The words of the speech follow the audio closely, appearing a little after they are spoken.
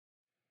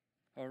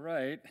All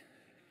right,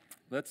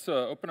 let's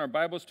open our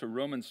Bibles to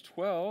Romans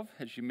 12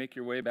 as you make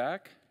your way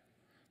back.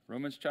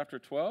 Romans chapter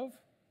 12.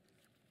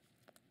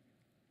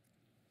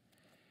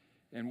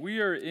 And we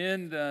are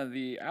in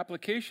the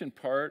application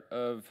part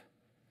of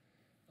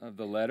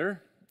the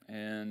letter,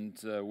 and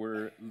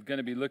we're going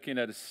to be looking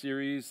at a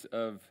series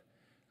of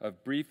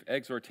brief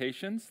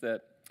exhortations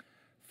that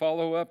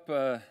follow up,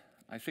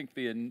 I think,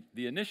 the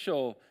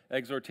initial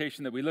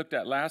exhortation that we looked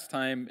at last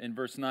time in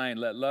verse 9,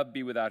 let love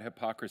be without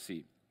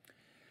hypocrisy.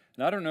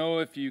 And I don't know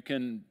if you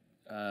can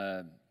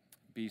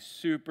be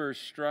super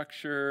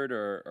structured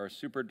or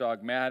super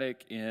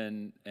dogmatic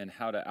in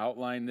how to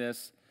outline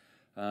this.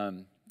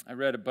 I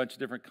read a bunch of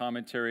different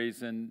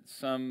commentaries, and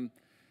some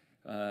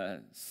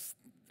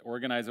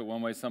organize it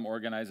one way, some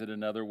organize it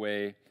another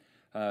way.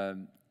 No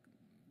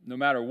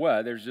matter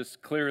what, there's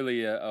just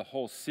clearly a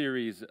whole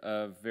series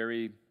of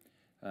very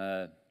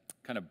kind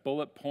of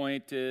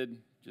bullet-pointed,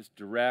 just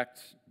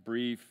direct,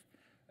 brief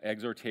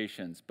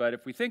exhortations. But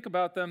if we think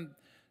about them,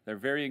 they're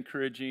very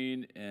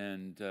encouraging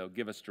and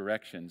give us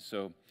direction.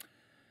 So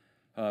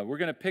we're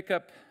going to pick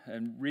up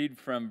and read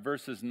from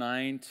verses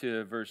 9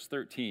 to verse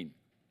 13.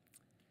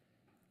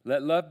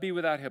 Let love be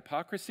without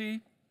hypocrisy.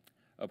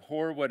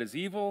 Abhor what is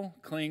evil.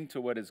 Cling to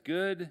what is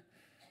good.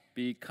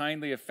 Be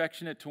kindly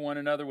affectionate to one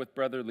another with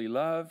brotherly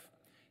love.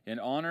 In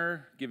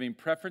honor, giving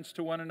preference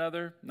to one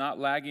another, not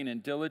lagging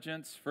in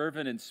diligence,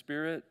 fervent in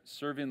spirit,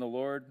 serving the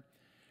Lord,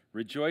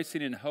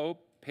 rejoicing in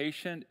hope,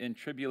 patient in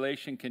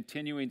tribulation,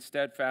 continuing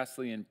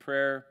steadfastly in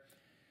prayer,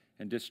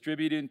 and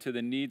distributing to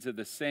the needs of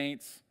the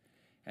saints,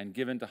 and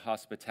given to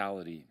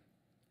hospitality.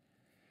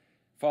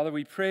 Father,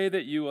 we pray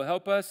that you will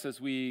help us as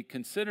we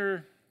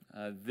consider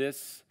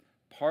this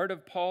part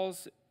of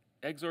Paul's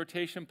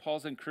exhortation,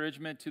 Paul's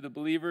encouragement to the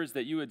believers,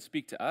 that you would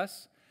speak to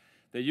us,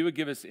 that you would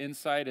give us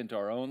insight into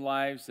our own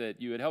lives,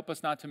 that you would help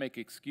us not to make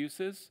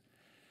excuses,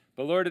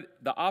 but Lord,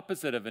 the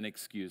opposite of an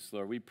excuse,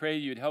 Lord. We pray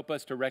you'd help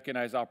us to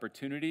recognize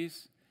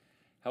opportunities.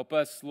 Help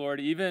us, Lord,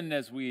 even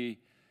as we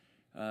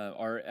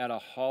are at a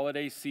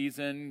holiday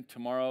season,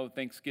 tomorrow,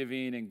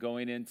 Thanksgiving, and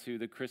going into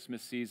the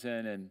Christmas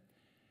season,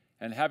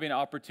 and having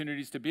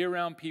opportunities to be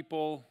around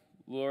people,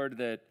 Lord,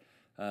 that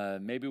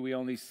maybe we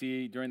only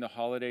see during the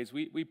holidays.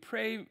 We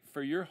pray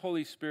for your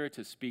Holy Spirit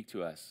to speak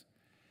to us,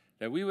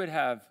 that we would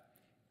have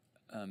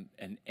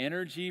an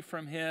energy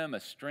from him, a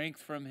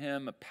strength from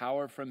him, a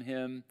power from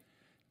him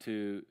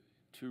to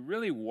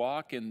really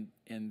walk in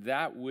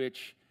that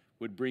which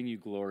would bring you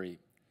glory.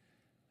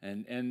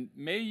 And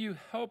may you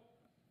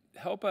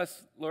help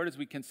us, Lord, as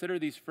we consider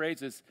these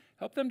phrases,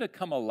 help them to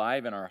come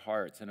alive in our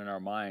hearts and in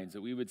our minds,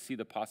 that we would see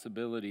the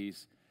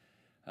possibilities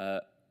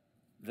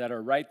that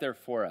are right there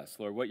for us,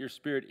 Lord, what your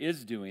Spirit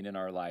is doing in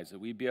our lives, that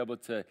we'd be able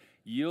to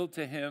yield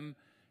to him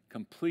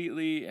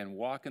completely and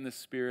walk in the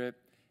Spirit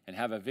and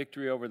have a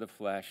victory over the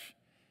flesh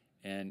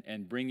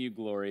and bring you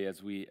glory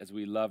as we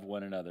love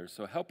one another.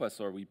 So help us,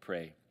 Lord, we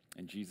pray.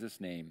 In Jesus'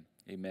 name,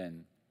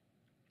 amen.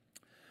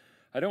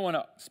 I don't want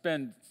to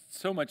spend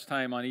so much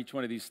time on each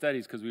one of these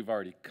studies because we've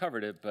already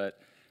covered it, but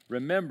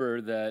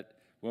remember that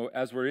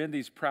as we're in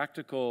these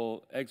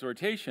practical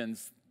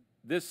exhortations,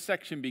 this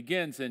section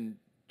begins in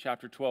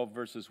chapter 12,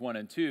 verses 1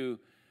 and 2,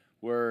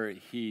 where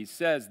he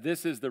says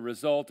this is the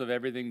result of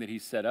everything that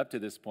he's set up to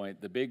this point,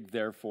 the big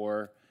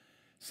therefore.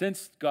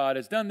 Since God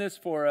has done this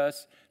for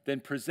us,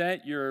 then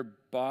present your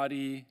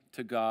body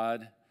to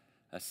God,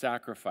 a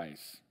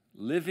sacrifice,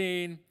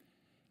 living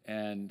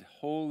and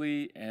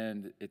holy,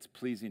 and it's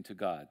pleasing to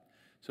God.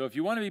 So if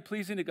you want to be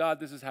pleasing to God,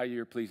 this is how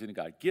you're pleasing to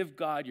God. Give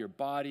God your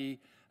body,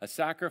 a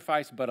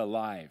sacrifice, but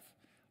alive,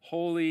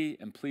 holy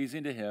and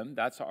pleasing to him.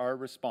 That's our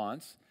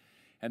response.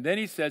 And then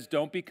he says,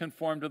 don't be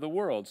conformed to the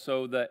world.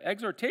 So the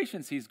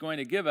exhortations he's going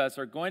to give us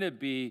are going to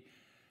be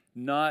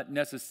not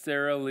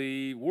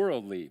necessarily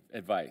worldly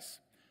advice.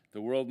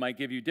 The world might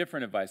give you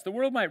different advice. The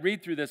world might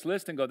read through this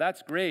list and go,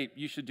 that's great,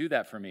 you should do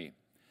that for me.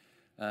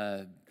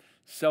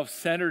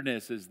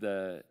 Self-centeredness is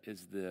the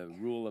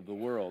rule of the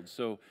world.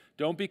 So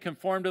don't be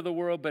conformed to the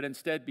world, but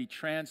instead be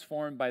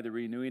transformed by the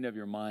renewing of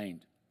your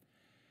mind,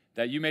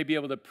 that you may be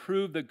able to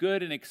prove the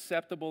good and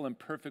acceptable and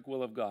perfect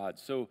will of God.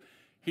 So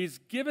he's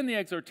given the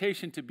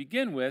exhortation to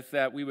begin with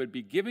that we would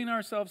be giving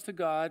ourselves to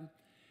God,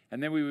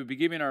 and then we would be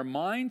giving our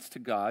minds to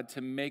God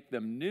to make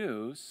them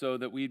new so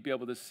that we'd be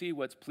able to see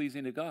what's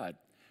pleasing to God.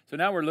 So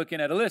now we're looking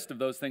at a list of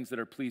those things that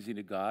are pleasing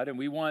to God, and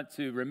we want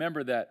to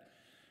remember that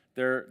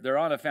they're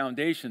on a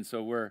foundation.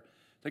 So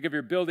like if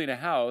you're building a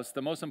house,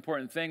 the most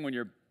important thing when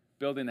you're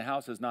building the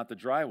house is not the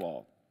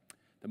drywall.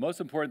 The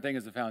most important thing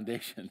is the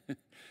foundation.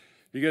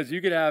 Because you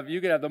could have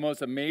the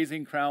most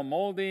amazing crown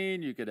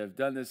molding, you could have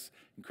done this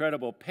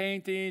incredible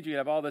painting, you could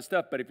have all this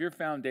stuff, but if your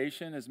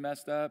foundation is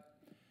messed up,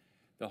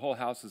 the whole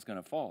house is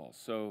going to fall.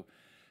 So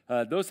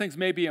those things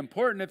may be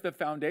important. If the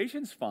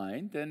foundation's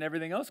fine, then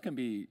everything else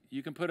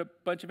you can put a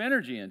bunch of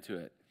energy into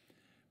it.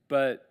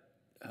 But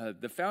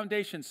the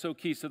foundation's so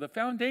key. So the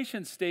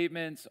foundation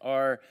statements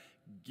are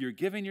you're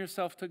giving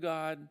yourself to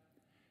God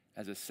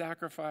as a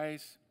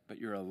sacrifice, but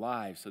you're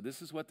alive. So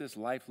this is what this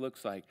life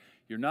looks like.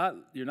 You're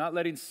not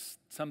letting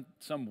some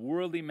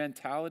worldly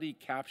mentality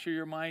capture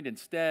your mind.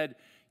 Instead,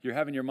 you're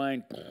having your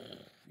mind,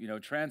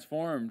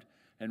 transformed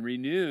and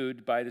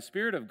renewed by the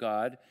Spirit of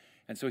God.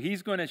 And so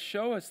he's going to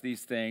show us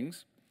these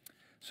things.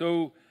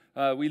 So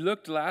we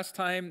looked last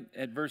time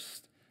at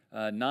verse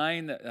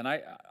 9, and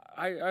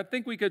I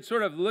think we could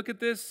sort of look at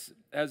this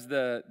as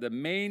the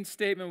main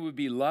statement would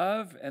be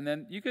love, and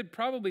then you could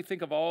probably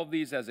think of all of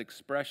these as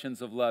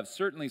expressions of love.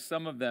 Certainly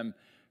some of them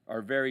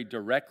are very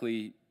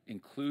directly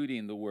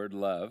including the word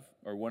love,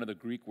 or one of the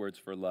Greek words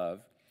for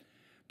love.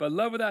 But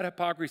love without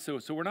hypocrisy,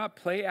 so we're not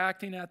play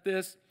acting at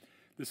this.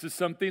 This is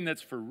something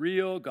that's for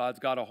real. God's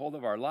got a hold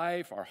of our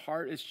life. Our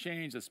heart is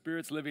changed. The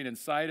Spirit's living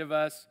inside of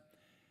us,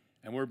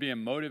 and we're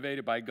being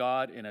motivated by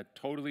God in a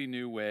totally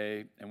new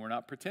way, and we're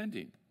not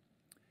pretending.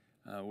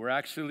 We're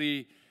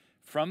actually,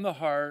 from the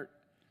heart,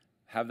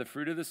 have the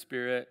fruit of the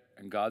Spirit,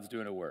 and God's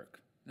doing a work.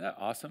 Isn't that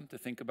awesome to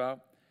think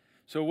about?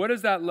 So what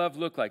does that love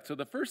look like? So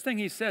the first thing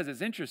he says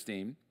is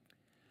interesting.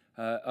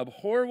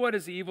 Abhor what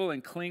is evil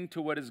and cling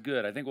to what is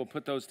good. I think we'll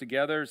put those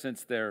together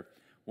since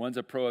one's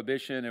a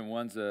prohibition and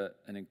one's an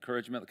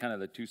encouragement, kind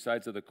of the two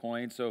sides of the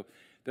coin. So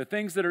the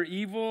things that are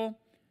evil,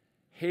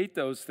 hate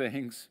those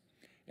things.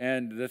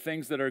 And the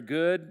things that are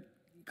good,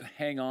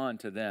 hang on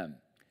to them.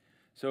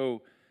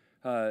 So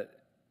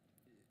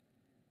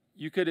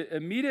you could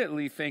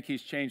immediately think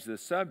he's changed the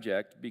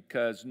subject,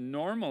 because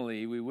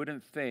normally we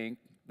wouldn't think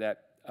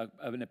that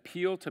of an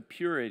appeal to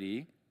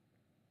purity,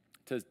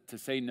 to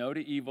say no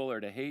to evil or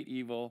to hate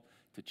evil,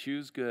 to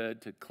choose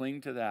good, to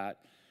cling to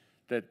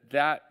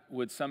that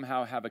would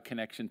somehow have a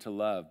connection to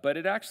love. But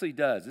it actually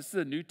does. This is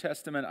a New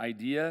Testament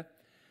idea.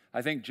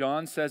 I think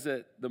John says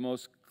it the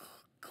most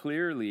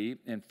clearly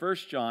in 1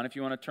 John. If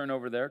you want to turn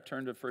over there,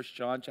 turn to 1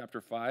 John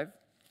chapter 5.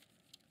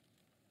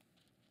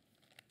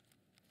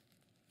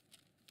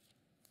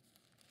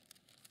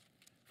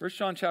 1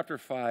 John chapter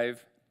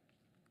 5,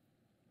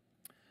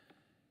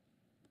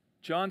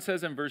 John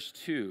says in verse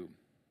 2,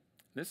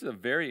 this is a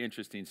very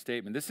interesting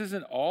statement. This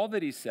isn't all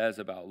that he says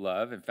about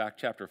love. In fact,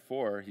 chapter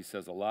 4, he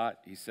says a lot.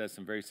 He says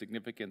some very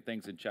significant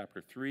things in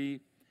chapter 3.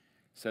 He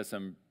says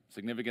some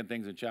significant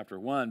things in chapter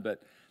 1.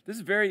 But this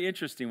is very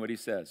interesting what he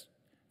says.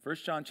 1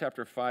 John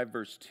chapter 5,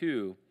 verse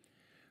 2,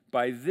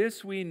 by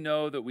this we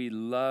know that we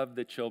love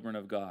the children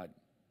of God,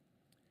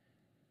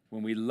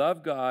 when we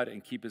love God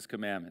and keep his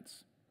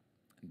commandments.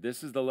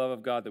 This is the love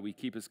of God, that we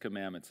keep his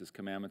commandments. His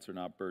commandments are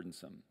not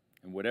burdensome.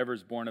 And whatever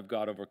is born of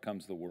God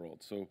overcomes the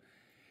world. So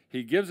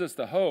he gives us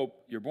the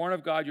hope. You're born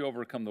of God, you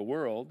overcome the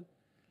world.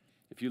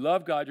 If you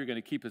love God, you're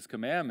going to keep his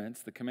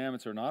commandments. The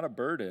commandments are not a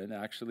burden,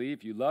 actually.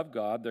 If you love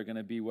God, they're going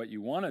to be what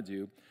you want to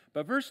do.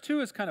 But verse 2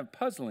 is kind of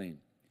puzzling.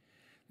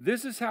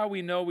 This is how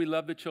we know we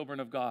love the children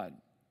of God.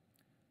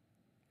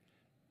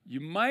 You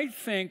might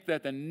think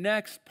that the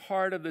next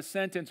part of the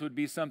sentence would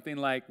be something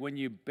like when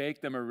you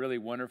bake them a really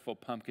wonderful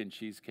pumpkin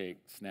cheesecake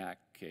snack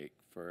cake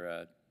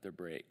for their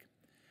break.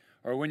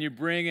 Or when you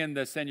bring in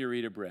the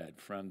senorita bread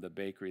from the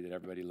bakery that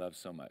everybody loves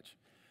so much.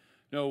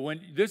 No,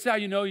 this is how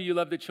you know you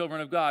love the children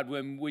of God.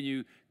 When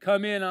you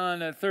come in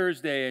on a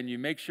Thursday and you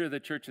make sure the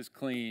church is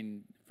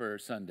clean for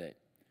Sunday.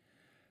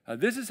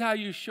 This is how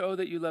you show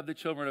that you love the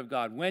children of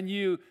God. When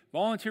you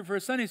volunteer for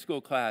a Sunday school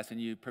class and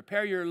you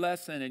prepare your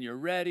lesson and you're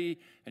ready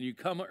and you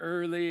come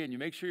early and you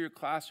make sure your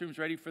classroom's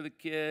ready for the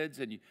kids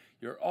and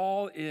you're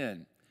all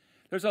in.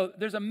 There's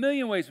a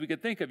million ways we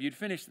could think of. You'd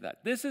finish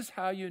that. This is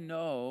how you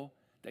know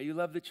that you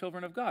love the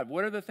children of God.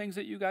 What are the things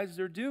that you guys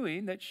are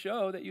doing that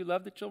show that you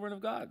love the children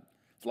of God?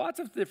 It's lots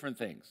of different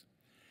things.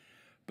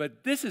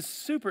 But this is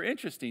super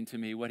interesting to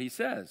me, what he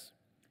says.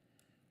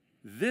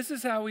 This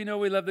is how we know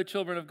we love the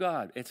children of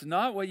God. It's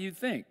not what you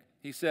think.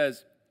 He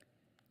says,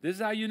 this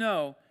is how you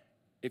know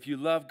if you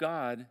love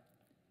God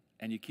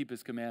and you keep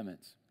his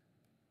commandments.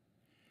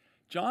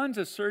 John's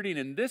asserting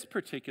in this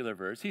particular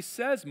verse, he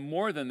says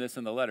more than this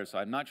in the letter, so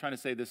I'm not trying to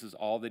say this is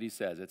all that he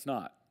says. It's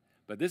not.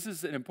 But this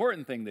is an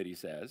important thing that he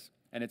says,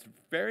 and it's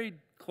very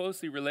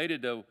closely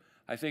related to,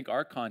 I think,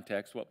 our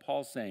context, what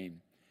Paul's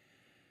saying.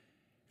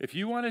 If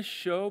you want to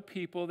show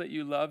people that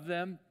you love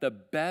them, the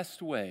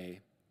best way,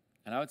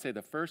 and I would say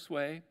the first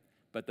way,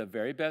 but the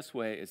very best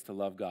way is to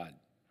love God.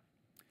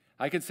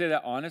 I can say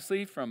that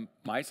honestly from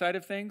my side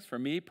of things, for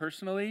me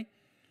personally.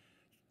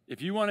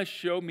 If you want to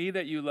show me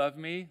that you love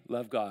me,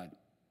 love God.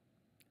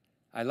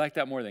 I like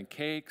that more than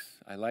cakes.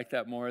 I like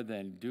that more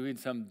than doing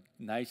some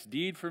nice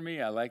deed for me.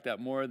 I like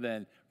that more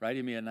than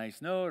writing me a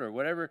nice note or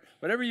whatever.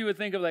 Whatever you would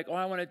think of, like, oh,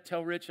 I want to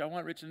tell Rich, I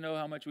want Rich to know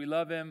how much we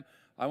love him.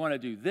 I want to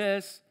do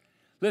this.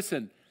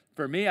 Listen,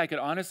 for me, I could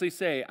honestly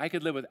say I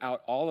could live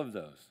without all of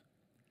those.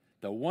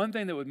 The one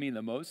thing that would mean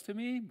the most to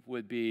me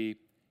would be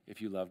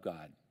if you love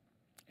God.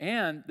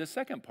 And the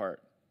second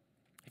part,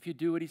 if you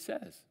do what he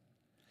says.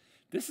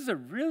 This is a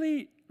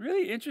really,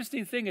 really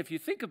interesting thing if you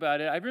think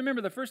about it. I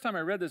remember the first time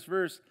I read this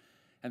verse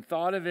and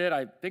thought of it.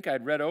 I think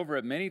I'd read over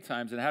it many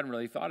times and hadn't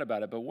really thought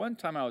about it. But one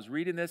time I was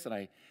reading this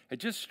and it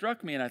just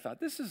struck me and I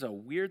thought, this is a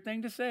weird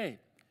thing to say.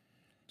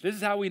 This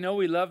is how we know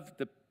we love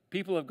the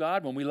people of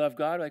God. When we love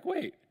God, like,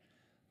 wait,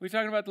 We're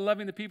talking about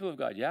loving the people of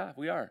God. Yeah,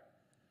 we are.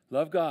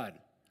 Love God.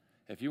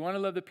 If you want to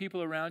love the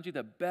people around you,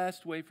 the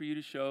best way for you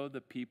to show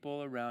the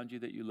people around you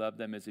that you love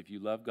them is if you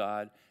love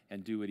God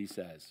and do what he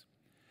says.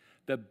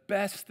 The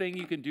best thing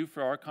you can do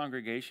for our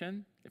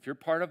congregation, if you're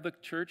part of the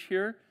church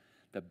here,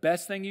 the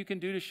best thing you can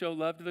do to show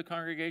love to the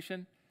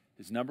congregation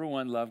is, number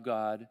one, love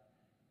God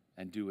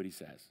and do what he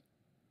says.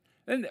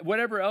 And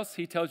whatever else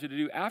he tells you to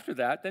do after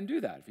that, then do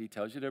that. If he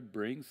tells you to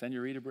bring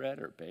senorita bread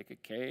or bake a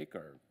cake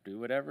or do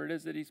whatever it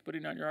is that he's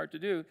putting on your heart to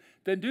do,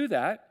 then do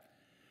that.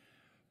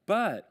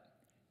 But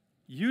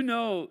you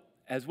know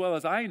as well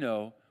as I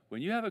know,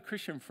 when you have a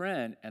Christian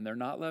friend and they're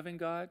not loving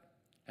God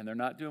and they're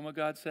not doing what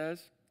God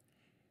says,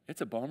 it's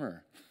a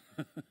bummer.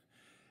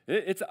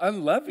 It's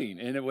unloving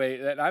in a way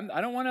that I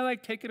don't want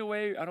to take it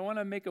away. I don't want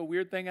to make a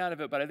weird thing out of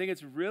it, but I think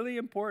it's really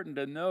important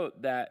to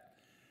note that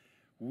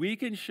we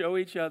can show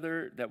each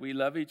other that we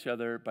love each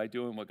other by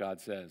doing what God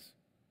says.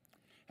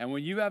 And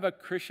when you have a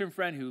Christian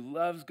friend who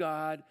loves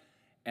God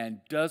and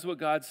does what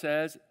God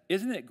says,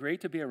 isn't it great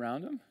to be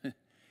around them?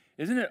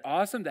 Isn't it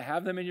awesome to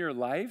have them in your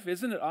life?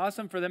 Isn't it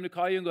awesome for them to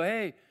call you and go,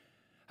 hey,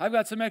 I've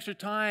got some extra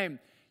time.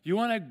 You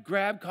want to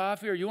grab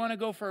coffee or you want to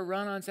go for a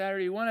run on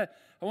Saturday? I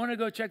want to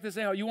go check this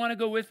out. You want to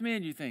go with me?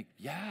 And you think,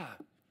 yeah.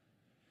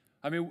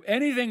 I mean,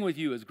 anything with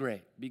you is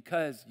great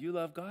because you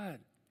love God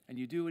and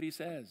you do what he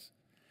says.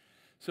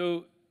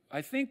 So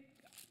I think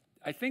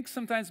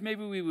sometimes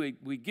maybe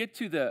we get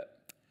to the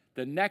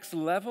next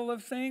level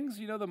of things,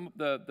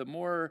 the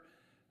more,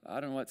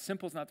 I don't know what,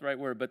 simple's not the right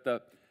word, but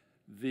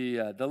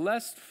the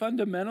less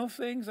fundamental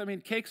things. I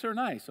mean, cakes are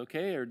nice,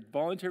 okay? Or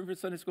volunteering for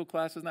Sunday school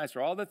class is nice.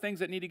 Or all the things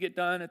that need to get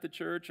done at the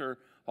church, or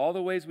all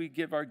the ways we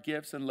give our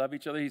gifts and love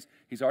each other.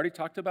 He's already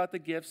talked about the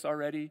gifts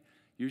already.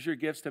 Use your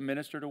gifts to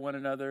minister to one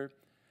another.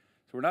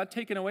 So we're not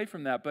taking away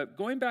from that. But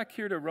going back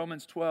here to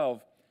Romans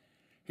 12,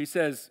 he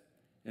says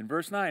in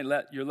verse 9,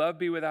 let your love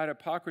be without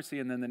hypocrisy.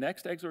 And then the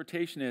next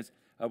exhortation is,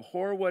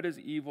 abhor what is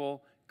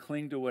evil,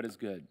 cling to what is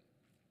good.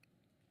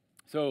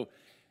 So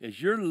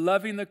as you're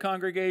loving the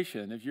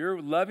congregation, if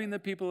you're loving the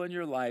people in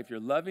your life,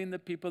 you're loving the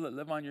people that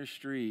live on your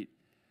street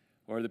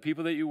or the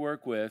people that you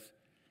work with,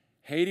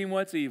 hating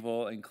what's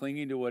evil and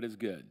clinging to what is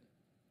good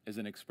is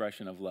an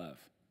expression of love.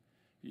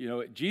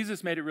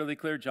 Jesus made it really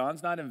clear.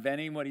 John's not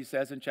inventing what he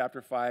says in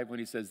chapter 5 when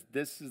he says,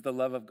 this is the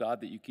love of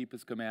God that you keep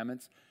his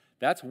commandments.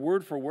 That's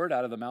word for word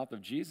out of the mouth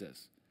of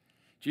Jesus.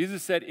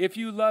 Jesus said, if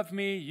you love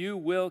me, you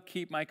will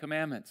keep my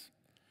commandments.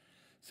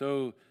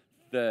 So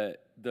the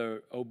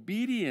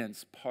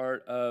obedience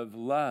part of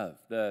love,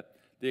 the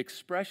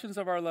expressions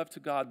of our love to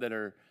God that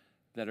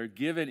are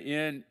given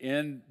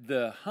in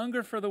the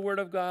hunger for the Word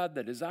of God,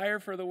 the desire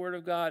for the Word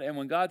of God, and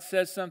when God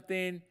says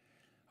something,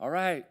 all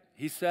right,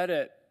 he said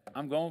it,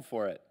 I'm going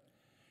for it.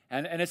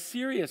 And a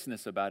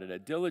seriousness about it, a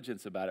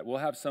diligence about it. We'll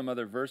have some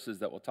other verses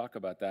that will talk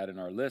about that in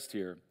our list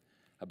here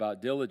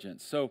about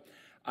diligence. So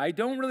I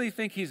don't really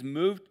think he's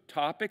moved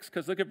topics,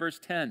 because look at verse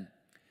 10.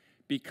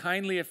 Be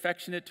kindly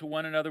affectionate to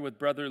one another with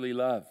brotherly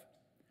love.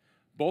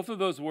 Both of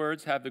those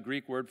words have the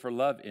Greek word for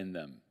love in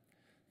them.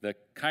 The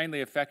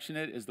kindly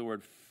affectionate is the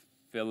word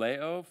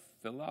phileo,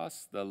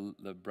 philos,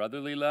 the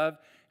brotherly love,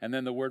 and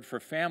then the word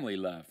for family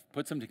love.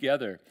 Puts them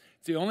together.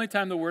 It's the only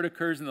time the word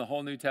occurs in the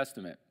whole New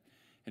Testament.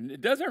 And it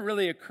doesn't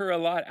really occur a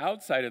lot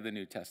outside of the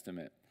New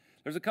Testament.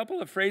 There's a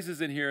couple of phrases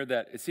in here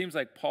that it seems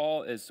like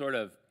Paul is sort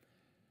of,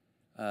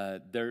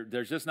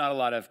 there's just not a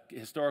lot of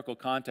historical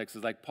context.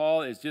 It's like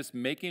Paul is just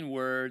making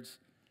words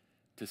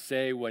to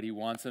say what he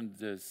wants them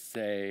to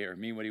say or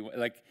mean what he wants.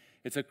 Like,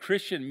 it's a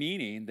Christian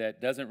meaning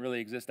that doesn't really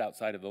exist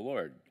outside of the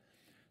Lord.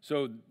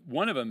 So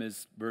one of them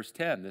is verse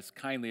 10, this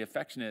kindly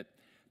affectionate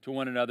to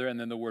one another, and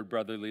then the word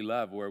brotherly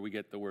love, where we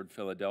get the word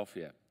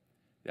Philadelphia.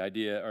 The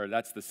idea, or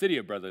that's the city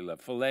of brotherly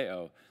love,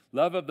 phileo,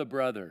 love of the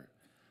brother.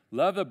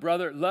 Love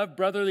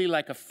brotherly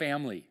like a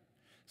family.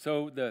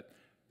 So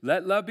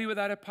let love be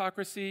without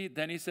hypocrisy.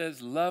 Then he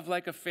says, love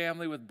like a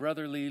family with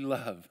brotherly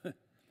love.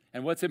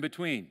 And what's in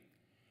between?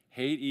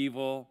 Hate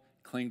evil,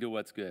 cling to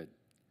what's good.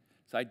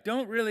 So I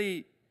don't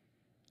really,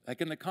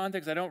 in the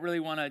context, I don't really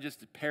want to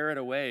just pare it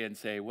away and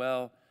say,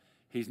 well,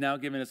 he's now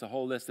giving us a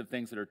whole list of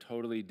things that are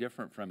totally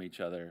different from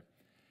each other.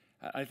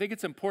 I think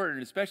it's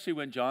important, especially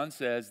when John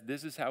says,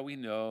 this is how we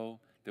know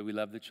that we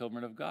love the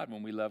children of God,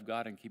 when we love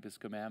God and keep his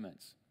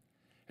commandments.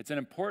 It's an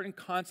important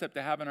concept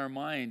to have in our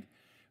mind.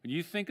 When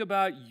you think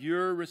about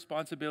your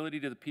responsibility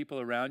to the people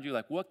around you,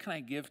 what can I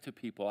give to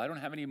people? I don't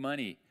have any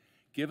money.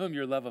 Give them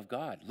your love of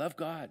God. Love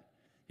God.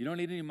 You don't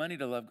need any money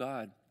to love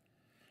God.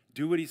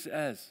 Do what he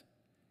says.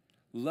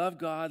 Love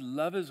God,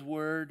 love his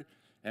word,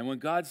 and when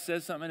God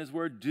says something in his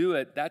word, do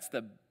it. That's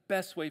the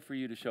best way for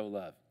you to show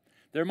love.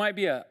 There might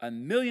be a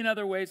million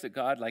other ways that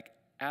God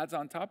adds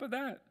on top of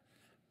that,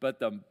 but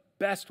the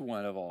best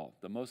one of all,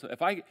 the most,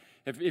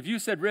 if you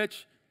said,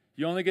 Rich,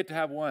 you only get to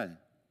have one,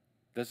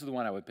 this is the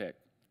one I would pick.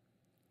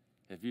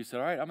 If you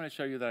said, all right, I'm going to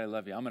show you that I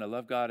love you. I'm going to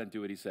love God and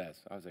do what he says.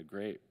 I was like,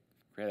 great,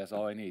 that's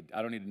all I need.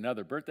 I don't need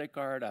another birthday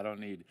card. I don't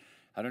need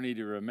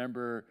to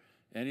remember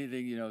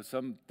anything,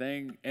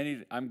 something,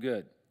 anything. I'm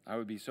good. I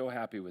would be so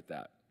happy with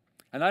that.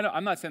 And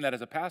I'm not saying that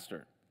as a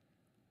pastor.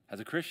 as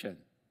a Christian,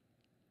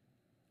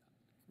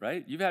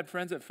 right? You've had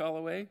friends that fell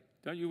away.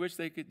 Don't you wish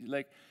they could,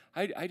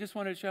 I just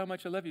wanted to show how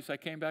much I love you, so I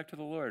came back to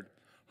the Lord.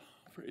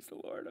 Oh, praise the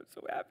Lord, I'm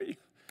so happy,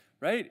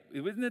 right?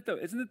 Isn't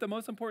it the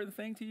most important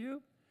thing to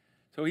you?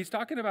 So he's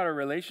talking about a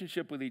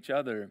relationship with each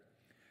other.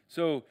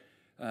 So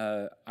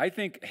I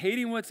think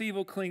hating what's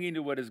evil, clinging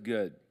to what is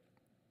good.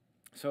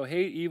 So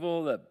hate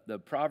evil, the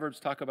Proverbs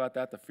talk about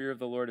that. The fear of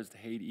the Lord is to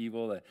hate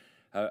evil,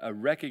 a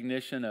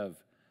recognition of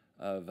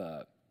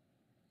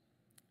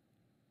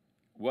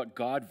what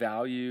God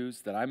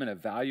values, that I'm going to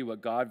value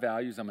what God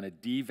values. I'm going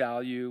to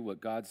devalue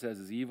what God says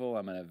is evil.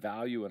 I'm going to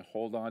value and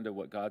hold on to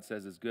what God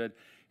says is good.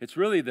 It's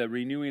really the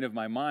renewing of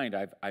my mind.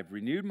 I've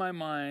renewed my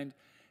mind,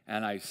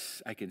 and I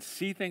can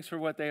see things for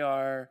what they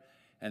are,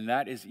 and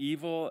that is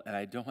evil, and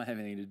I don't have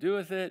anything to do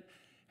with it,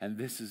 and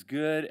this is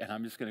good, and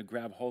I'm just going to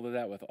grab hold of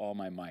that with all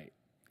my might.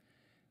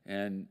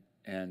 And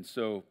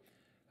so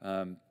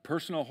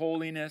personal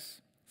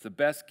holiness is the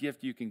best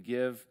gift you can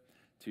give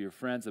to your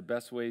friends, the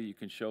best way you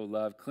can show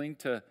love. Cling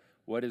to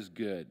what is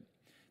good.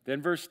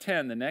 Then verse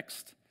 10, the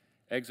next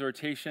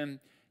exhortation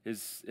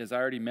is, as I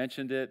already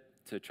mentioned it,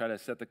 to try to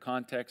set the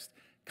context,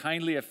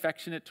 kindly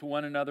affectionate to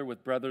one another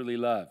with brotherly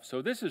love.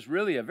 So this is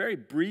really a very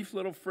brief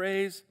little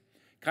phrase.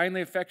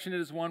 Kindly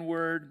affectionate is one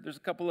word. There's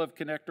a couple of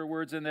connector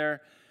words in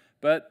there,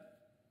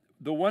 but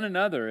the one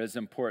another is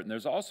important.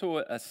 There's also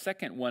a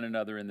second one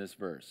another in this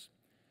verse,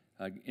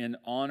 in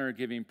honor,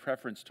 giving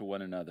preference to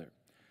one another.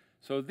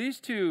 So these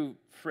two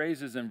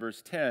phrases in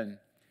verse 10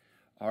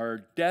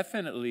 are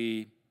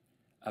definitely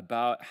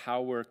about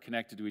how we're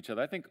connected to each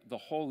other. I think the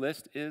whole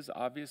list is,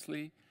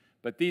 obviously,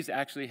 but these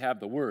actually have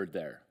the word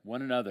there,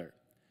 one another.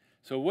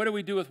 So what do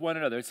we do with one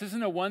another? This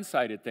isn't a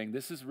one-sided thing.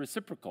 This is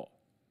reciprocal.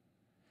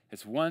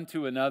 It's one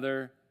to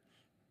another,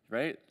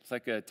 right? It's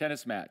like a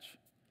tennis match.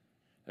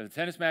 If a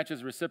tennis match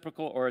is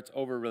reciprocal or it's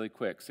over really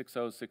quick,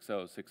 6-0,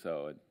 6-0,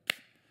 6-0,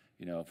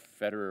 and,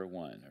 Federer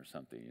won or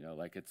something,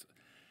 like it's,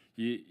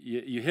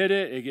 you hit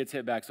it, it gets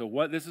hit back.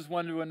 So this is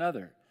one to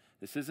another.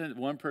 This isn't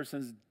one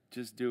person's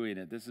just doing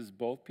it. This is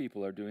both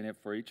people are doing it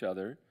for each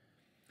other.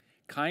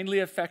 Kindly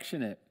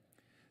affectionate.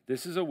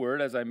 This is a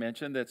word, as I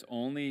mentioned, that's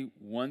only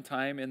one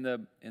time in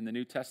the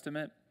New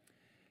Testament.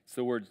 It's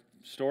the word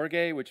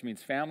storge, which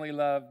means family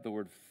love, the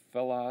word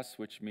philos,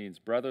 which means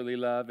brotherly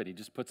love, and he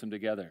just puts them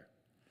together.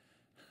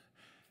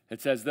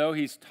 It's as though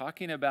he's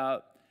talking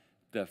about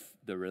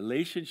the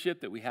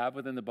relationship that we have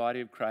within the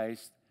body of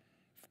Christ.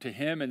 To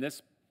him, in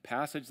this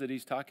passage that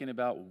he's talking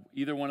about,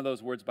 either one of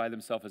those words by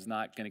themselves is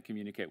not going to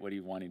communicate what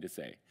he's wanting to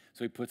say.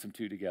 So he puts them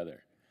two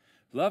together.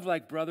 Love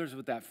like brothers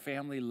with that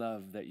family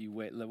love the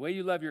way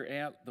you love your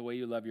aunt, the way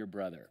you love your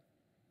brother.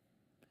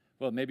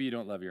 Well, maybe you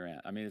don't love your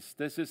aunt. I mean,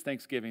 this is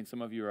Thanksgiving.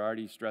 Some of you are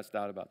already stressed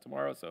out about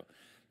tomorrow, so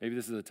maybe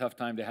this is a tough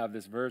time to have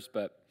this verse,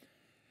 but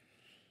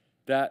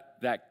that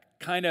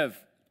kind of,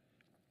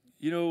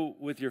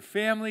 with your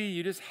family,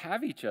 you just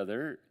have each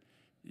other.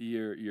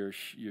 You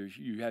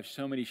have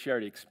so many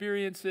shared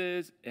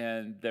experiences,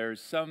 and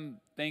there's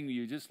something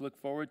you just look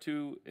forward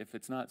to. If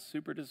it's not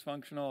super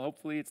dysfunctional,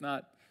 hopefully it's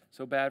not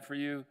so bad for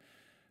you.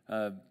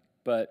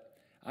 But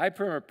I'm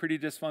from a pretty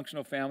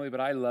dysfunctional family, but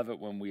I love it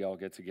when we all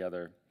get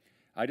together.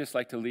 I just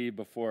like to leave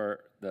before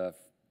the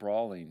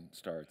brawling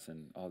starts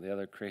and all the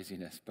other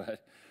craziness.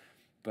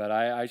 But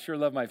I sure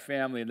love my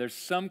family, and there's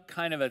some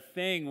kind of a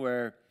thing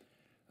where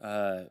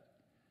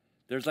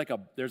there's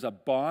a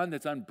bond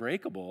that's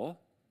unbreakable.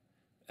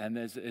 And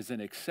is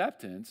an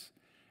acceptance.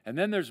 And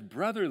then there's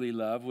brotherly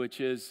love, which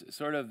is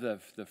sort of the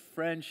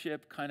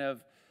friendship kind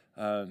of,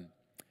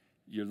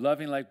 you're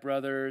loving like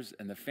brothers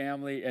and the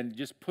family and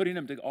just putting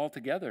them all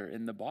together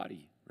in the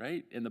body,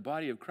 right? In the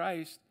body of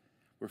Christ,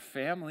 we're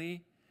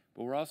family,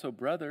 but we're also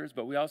brothers,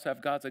 but we also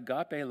have God's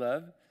agape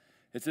love.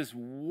 It's this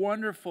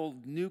wonderful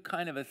new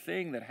kind of a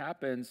thing that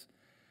happens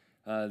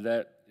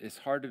that is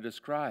hard to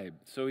describe.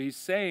 So he's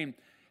saying,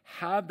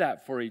 have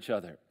that for each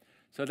other.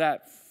 So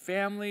that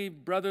family,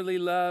 brotherly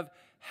love,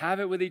 have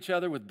it with each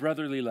other with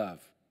brotherly love.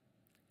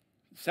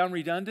 Sound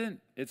redundant?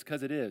 It's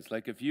because it is.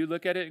 Like if you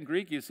look at it in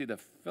Greek, you see the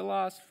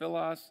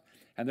philos,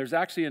 and there's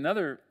actually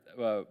another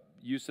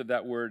use of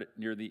that word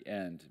near the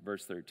end,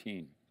 verse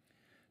 13.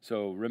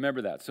 So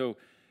remember that. So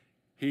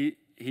he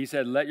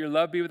said, let your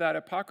love be without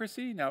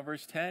hypocrisy. Now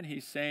verse 10,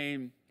 he's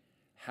saying,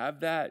 have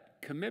that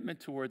commitment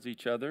towards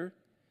each other.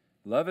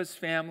 Love as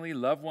family,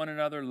 love one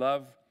another,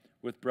 love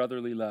with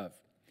brotherly love.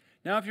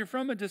 Now, if you're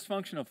from a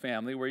dysfunctional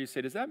family where you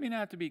say, does that mean I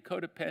have to be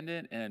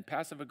codependent and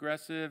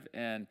passive-aggressive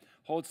and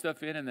hold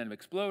stuff in and then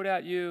explode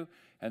at you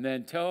and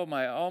then tell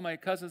all my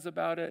cousins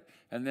about it?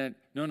 And then,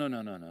 no,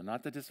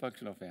 not the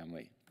dysfunctional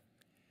family.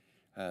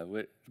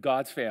 With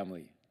God's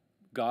family,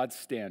 God's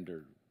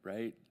standard,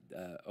 right?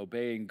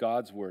 Obeying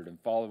God's word and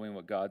following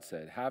what God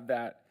said. Have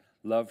that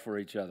love for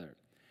each other.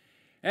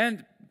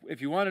 And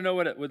if you want to know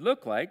what it would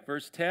look like,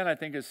 verse 10, I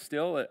think he's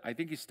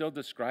still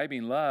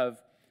describing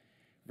love.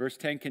 Verse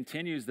 10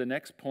 continues, the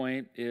next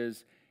point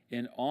is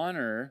in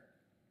honor,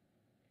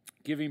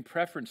 giving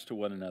preference to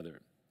one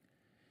another.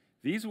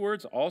 These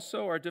words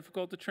also are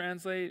difficult to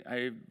translate.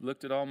 I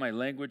looked at all my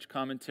language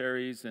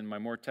commentaries and my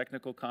more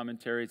technical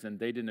commentaries, and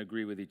they didn't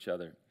agree with each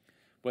other.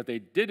 But they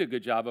did a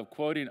good job of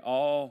quoting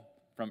all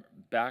from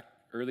back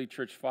early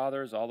church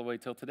fathers all the way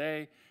till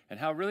today, and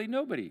how really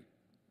nobody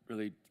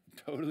really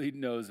totally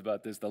knows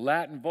about this. The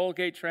Latin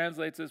Vulgate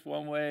translates this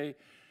one way,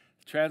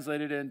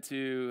 translated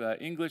into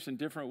English in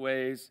different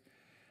ways.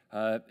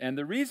 And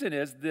the reason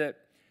is that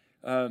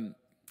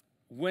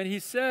when he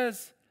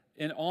says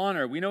in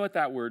honor, we know what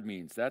that word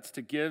means. That's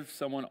to give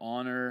someone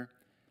honor,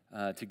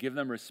 to give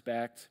them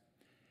respect.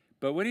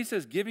 But when he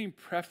says giving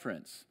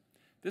preference,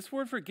 this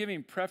word for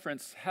giving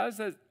preference has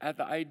the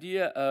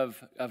idea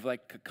of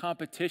like a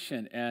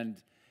competition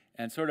and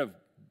sort of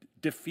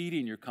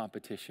defeating your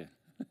competition.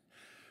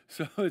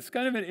 So it's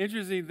kind of an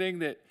interesting thing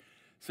that,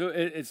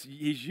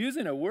 he's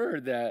using a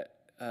word that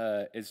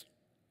is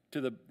to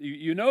the,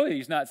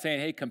 he's not saying,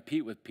 hey,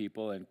 compete with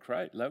people and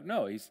cry.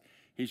 No, he's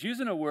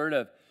using a word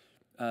of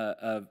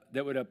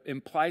that would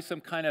imply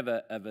some kind of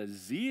a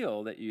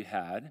zeal that you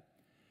had,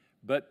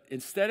 but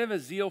instead of a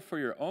zeal for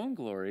your own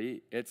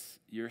glory,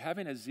 you're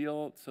having a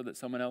zeal so that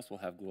someone else will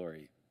have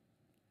glory.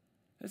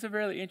 That's a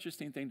very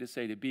interesting thing to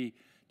say, to be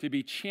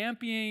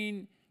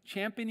championing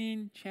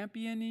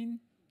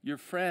your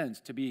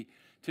friends, to be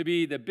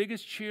the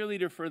biggest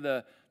cheerleader for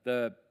the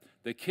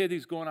kid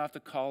who's going off to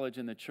college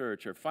in the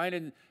church, or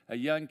finding a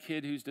young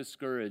kid who's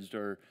discouraged,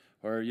 or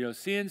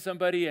seeing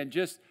somebody and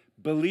just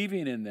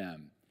believing in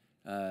them,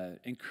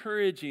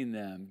 encouraging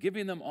them,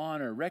 giving them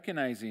honor,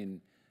 recognizing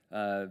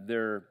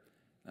their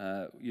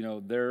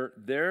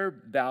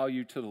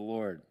value to the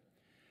Lord.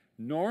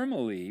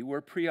 Normally,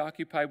 we're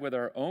preoccupied with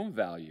our own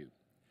value.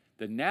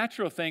 The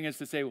natural thing is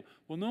to say,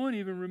 well, no one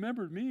even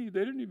remembered me.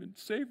 They didn't even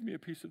save me a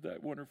piece of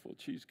that wonderful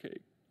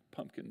cheesecake,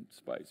 pumpkin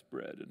spice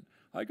bread. And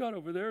I got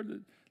over there,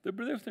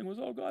 the thing was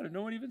all gone, and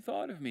no one even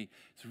thought of me.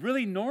 It's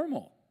really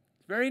normal.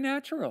 It's very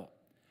natural.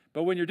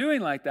 But when you're doing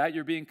like that,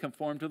 you're being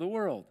conformed to the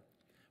world.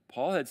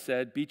 Paul had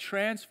said, be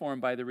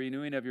transformed by the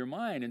renewing of your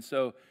mind. And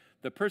so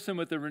the person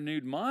with the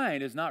renewed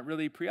mind is not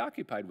really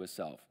preoccupied with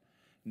self.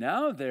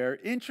 Now they're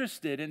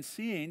interested in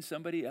seeing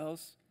somebody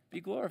else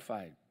be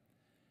glorified.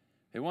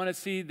 They want to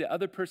see the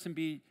other person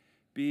be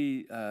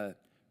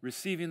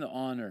receiving the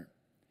honor.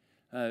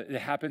 It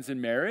happens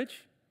in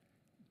marriage.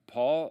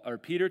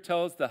 Peter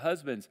tells the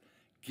husbands,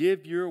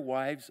 give your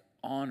wives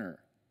honor.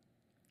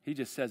 He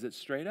just says it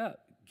straight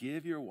up.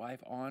 Give your wife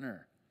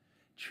honor.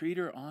 Treat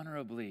her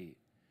honorably.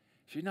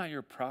 She's not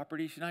your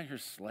property. She's not your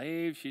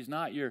slave. She's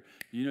not your,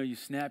 you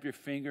snap your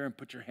finger and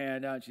put your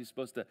hand out. She's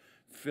supposed to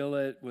fill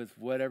it with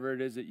whatever it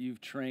is that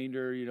you've trained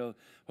her.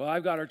 Well,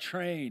 I've got her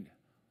trained.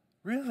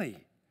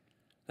 Really?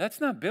 That's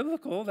not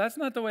biblical. That's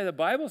not the way the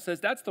Bible says.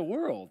 That's the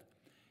world.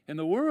 In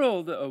the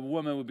world, a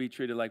woman would be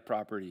treated like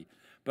property,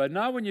 but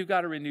not when you've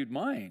got a renewed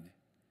mind.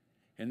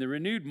 In the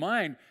renewed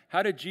mind,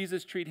 how did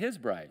Jesus treat his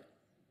bride?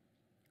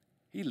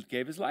 He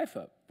gave his life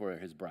up for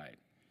his bride.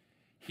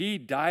 He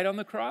died on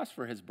the cross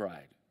for his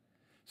bride.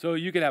 So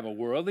you can have a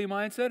worldly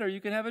mindset or you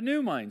can have a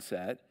new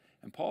mindset,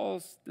 and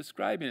Paul's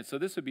describing it. So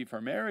this would be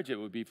for marriage. It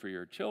would be for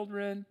your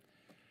children.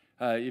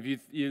 If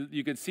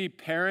you can see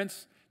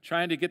parents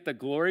trying to get the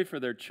glory for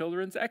their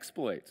children's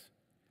exploits,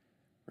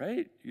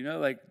 right?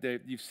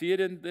 You see it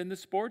in the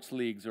sports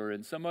leagues or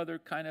in some other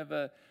kind of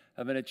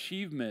an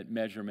achievement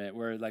measurement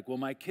where well,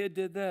 my kid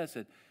did this.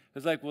 And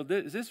it's like, well,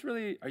 is this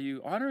really, are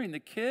you honoring the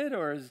kid,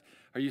 or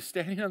are you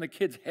standing on the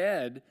kid's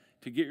head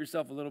to get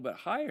yourself a little bit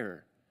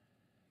higher?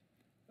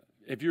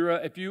 If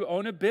you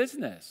own a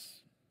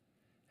business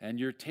and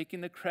you're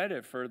taking the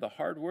credit for the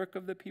hard work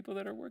of the people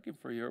that are working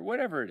for you, or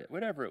whatever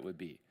it would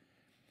be.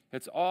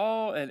 It's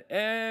all in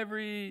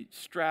every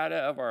strata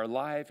of our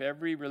life,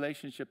 every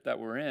relationship that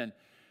we're in,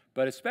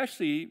 but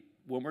especially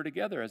when we're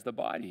together as the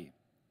body.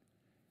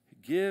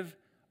 Give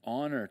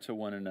honor to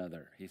one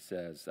another, he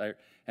says.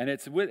 And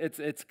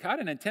it's got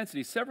an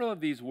intensity. Several of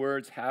these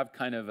words have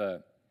kind of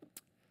a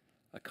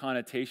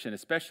connotation,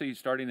 especially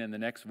starting in the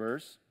next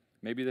verse.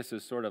 Maybe this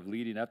is sort of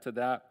leading up to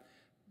that.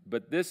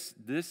 But this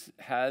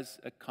has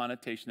a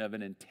connotation of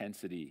an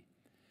intensity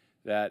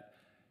that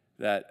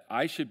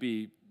I should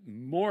be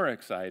more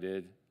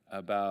excited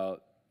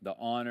about the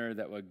honor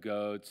that would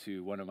go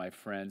to one of my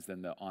friends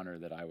than the honor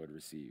that I would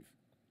receive.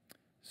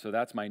 So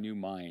that's my new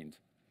mind.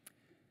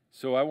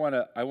 So I want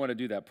to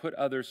do that. Put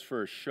others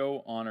first.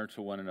 Show honor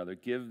to one another.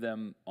 Give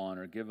them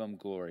honor. Give them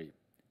glory.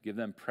 Give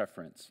them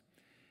preference.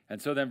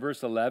 And so then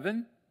verse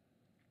 11,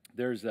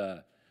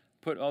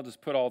 I'll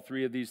just put all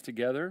three of these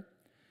together.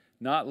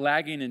 Not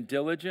lagging in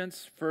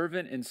diligence,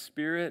 fervent in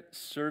spirit,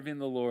 serving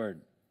the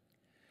Lord.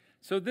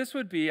 So this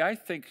would be, I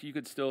think you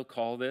could still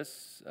call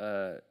this,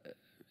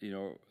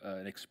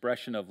 an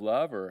expression of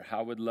love, or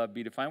how would love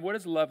be defined? What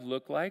does love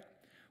look like?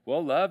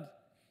 Well, love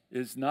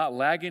is not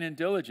lagging in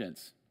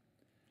diligence.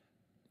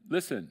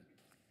 Listen,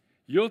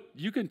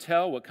 you can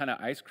tell what kind of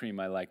ice cream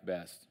I like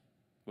best,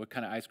 what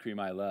kind of ice cream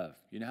I love.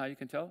 You know how you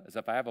can tell? Is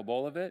if I have a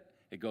bowl of it,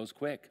 it goes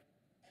quick.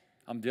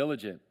 I'm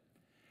diligent.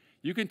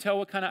 You can tell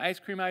what kind of ice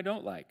cream I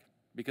don't like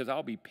because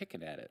I'll be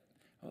picking at it.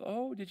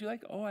 Oh, did you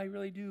like? Oh, I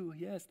really do.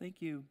 Yes,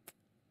 thank you.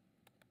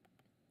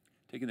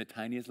 Taking the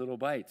tiniest little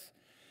bites.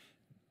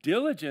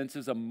 Diligence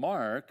is a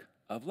mark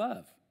of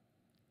love.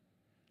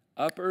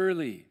 Up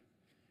early,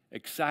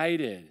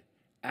 excited,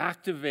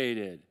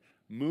 activated,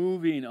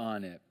 moving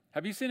on it.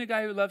 Have you seen a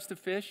guy who loves to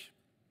fish?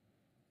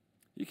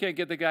 You can't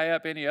get the guy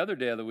up any other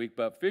day of the week,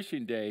 but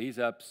fishing day, he's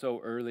up so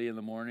early in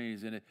the morning.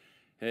 He's in it.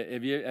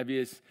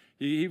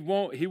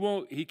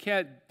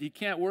 He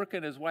can't work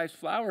in his wife's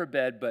flower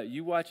bed, but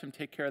you watch him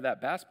take care of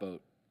that bass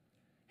boat.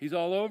 He's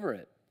all over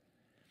it.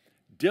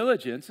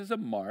 Diligence is a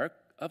mark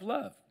of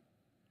love.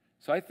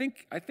 So I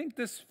think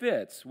this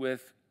fits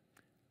with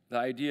the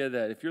idea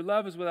that if your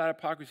love is without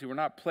hypocrisy, we're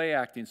not play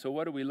acting. So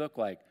what do we look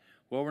like?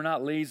 Well, we're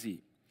not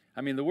lazy.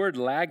 I mean, the word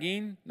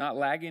lagging, not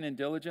lagging in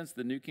diligence,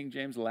 the New King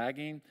James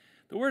lagging,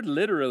 the word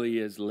literally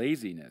is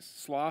laziness,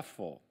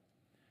 slothful,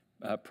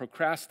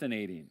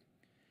 procrastinating.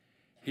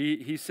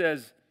 He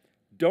says,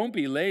 don't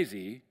be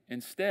lazy.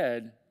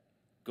 Instead,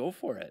 go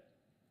for it.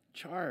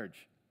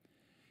 Charge.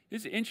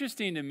 It's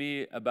interesting to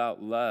me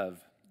about love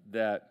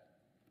that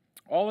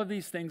all of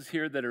these things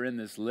here that are in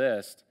this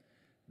list,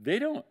 they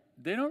don't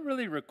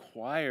really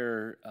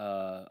require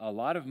a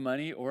lot of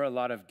money or a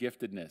lot of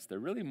giftedness. They're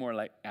really more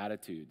like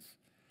attitudes.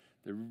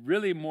 They're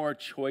really more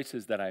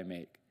choices that I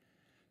make.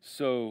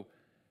 So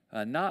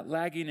not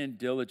lagging in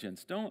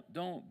diligence.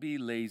 Don't be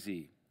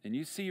lazy. And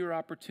you see your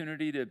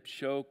opportunity to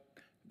show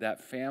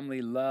that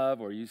family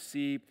love, or you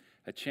see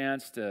a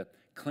chance to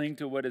cling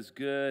to what is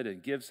good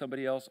and give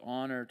somebody else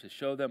honor, to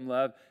show them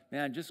love,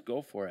 man, just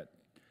go for it.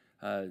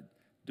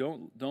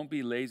 Don't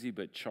be lazy,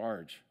 but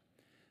charge.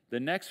 The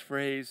next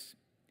phrase,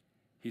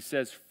 he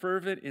says,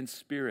 fervent in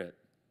spirit.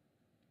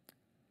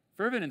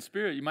 Fervent in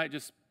spirit, you might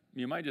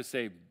just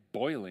say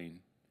boiling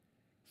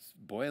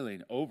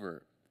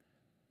over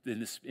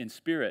in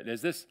spirit.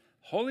 Is this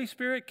Holy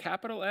Spirit,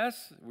 capital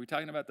S? Are we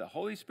talking about the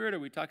Holy Spirit? Are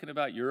we talking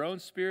about your own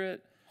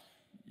spirit?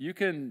 You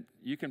can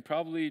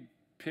probably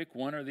pick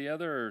one or the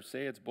other or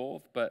say it's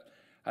both, but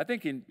I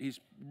think he's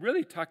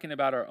really talking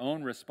about our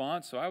own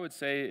response. So I would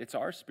say it's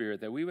our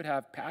spirit, that we would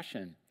have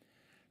passion,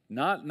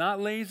 not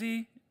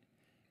lazy,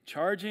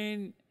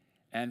 charging,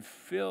 and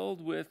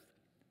filled with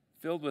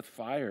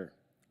fire.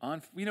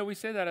 We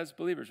say that as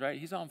believers, right?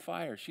 He's on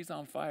fire. She's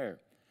on fire.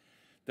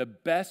 The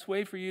best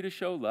way for you to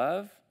show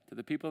love to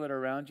the people that are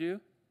around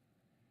you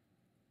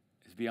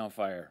is be on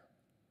fire.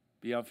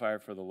 Be on fire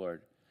for the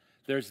Lord.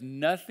 There's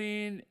not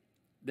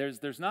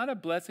a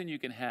blessing you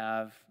can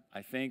have,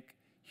 I think,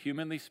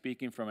 humanly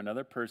speaking, from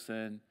another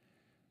person.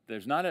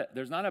 There's not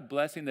a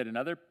blessing that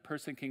another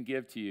person can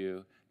give to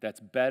you that's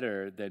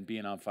better than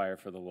being on fire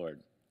for the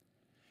Lord.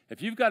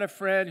 If you've got a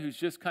friend who's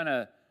just kind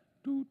of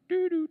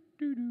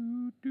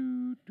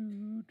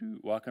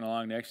walking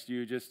along next to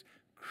you, just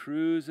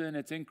cruising,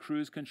 it's in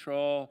cruise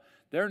control.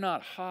 They're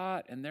not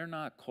hot and they're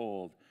not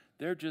cold.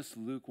 They're just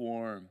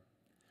lukewarm.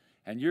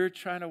 And you're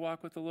trying to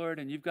walk with the Lord,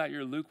 and you've got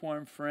your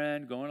lukewarm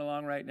friend going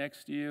along right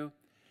next to you,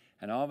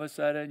 and all of a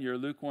sudden your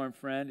lukewarm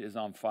friend is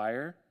on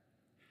fire.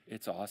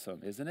 It's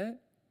awesome, isn't it?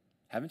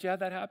 Haven't you had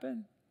that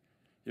happen?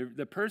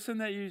 The person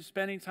that you're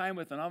spending time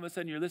with, and all of a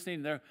sudden you're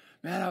listening, man,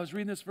 I was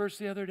reading this verse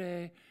the other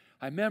day.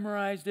 I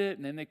memorized it,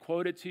 and then they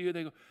quote it to you.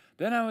 They go,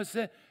 then I was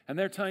sick, and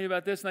they're telling you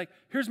about this, and like,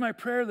 here's my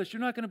prayer list. You're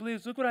not going to believe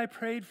this. Look what I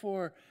prayed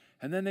for.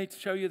 And then they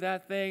show you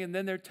that thing, and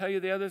then they tell you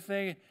the other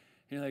thing. And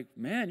you're like,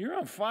 man, you're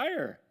on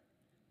fire.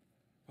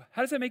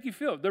 How does that make you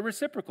feel? They're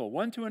reciprocal,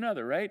 one to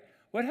another, right?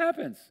 What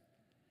happens?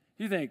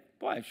 You think,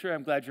 boy, sure,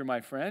 I'm glad you're my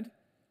friend.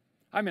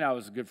 I mean, I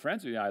was good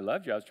friends with you. I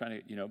loved you. I was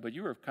trying to, but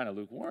you were kind of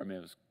lukewarm. It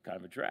was kind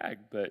of a drag.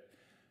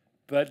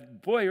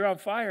 But boy, you're on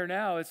fire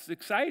now. It's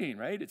exciting,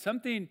 right? It's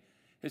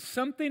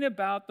something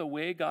about the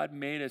way God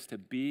made us to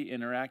be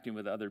interacting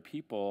with other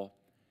people.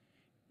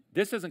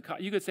 This doesn't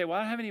cost. You could say, well,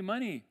 I don't have any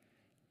money.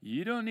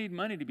 You don't need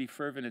money to be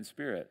fervent in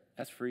spirit.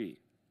 That's free.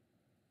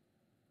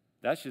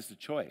 That's just a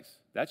choice.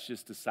 That's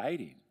just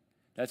deciding.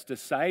 That's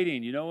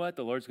deciding, you know what?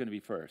 The Lord's going to be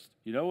first.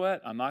 You know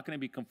what? I'm not going to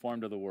be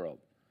conformed to the world.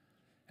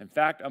 In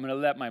fact, I'm going to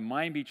let my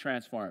mind be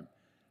transformed.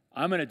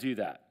 I'm going to do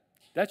that.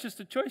 That's just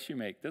a choice you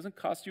make. It doesn't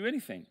cost you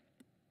anything.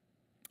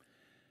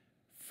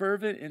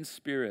 Fervent in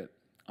spirit,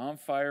 on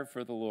fire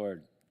for the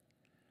Lord.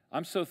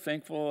 I'm so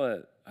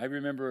thankful. I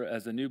remember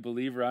as a new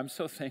believer, I'm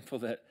so thankful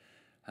that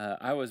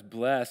I was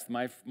blessed.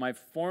 My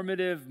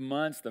formative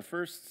months, the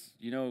first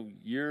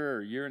year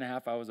or year and a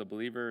half I was a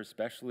believer,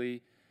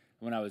 especially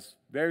when I was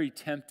very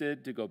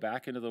tempted to go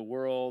back into the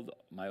world,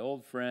 my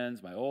old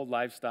friends, my old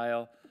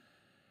lifestyle.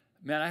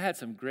 Man, I had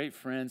some great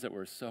friends that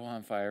were so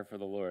on fire for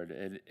the Lord.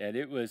 And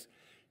it was,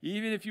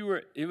 even if you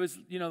were, it was,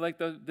 like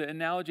the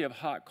analogy of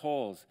hot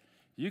coals.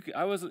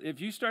 If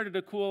you started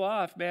to cool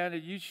off, man,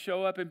 and you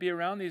show up and be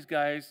around these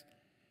guys,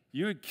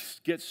 you would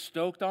get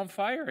stoked on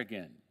fire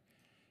again.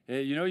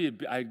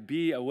 I'd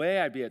be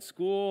away, I'd be at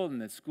school,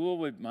 and at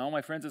school, all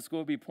my friends at school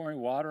would be pouring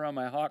water on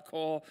my hot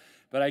coal.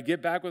 But I'd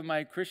get back with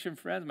my Christian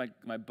friends,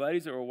 my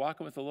buddies that were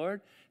walking with the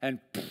Lord, and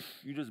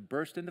you just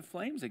burst into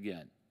flames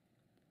again.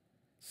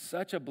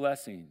 Such a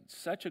blessing,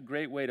 such a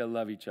great way to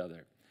love each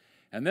other.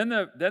 And then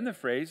the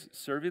phrase,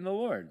 serving the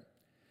Lord.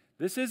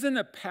 This isn't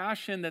a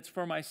passion that's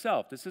for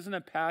myself. This isn't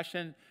a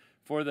passion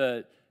for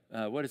the,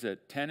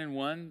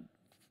 10-1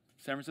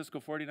 San Francisco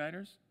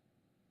 49ers?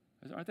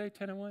 Aren't they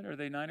 10-1? Are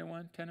they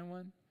 9-1,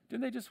 10-1?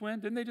 Didn't they just win?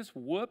 Didn't they just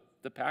whoop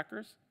the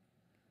Packers?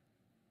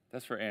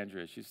 That's for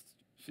Andrea. She's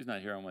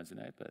not here on Wednesday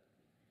night, but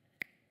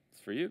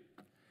it's for you.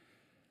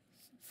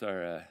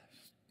 So,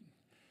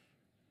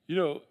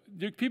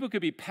 people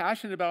could be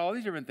passionate about all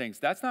these different things.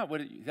 That's not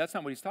what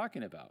he's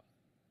talking about.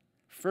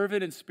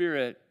 Fervent in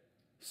spirit,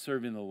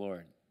 serving the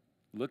Lord,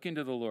 looking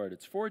to the Lord.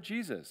 It's for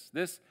Jesus.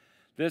 This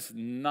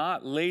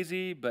not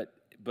lazy, but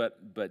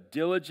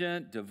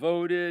diligent,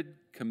 devoted,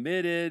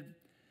 committed,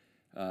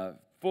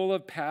 full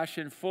of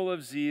passion, full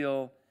of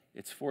zeal.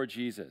 It's for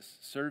Jesus,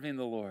 serving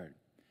the Lord.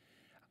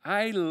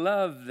 I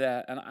love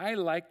that, and I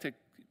like to,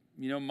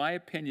 my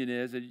opinion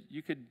is, and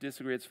you could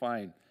disagree, it's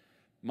fine.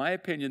 My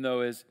opinion,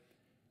 though, is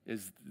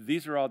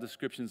these are all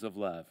descriptions of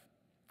love.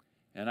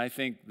 And I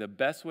think the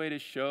best way to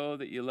show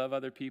that you love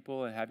other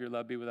people and have your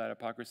love be without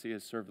hypocrisy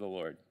is serve the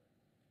Lord.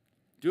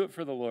 Do it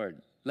for the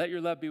Lord. Let your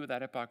love be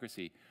without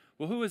hypocrisy.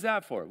 Well, who was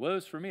that for? Well, it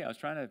was for me. I was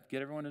trying to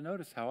get everyone to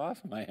notice how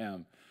awesome I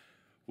am.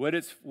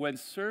 When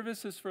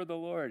service is for the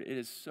Lord, it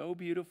is so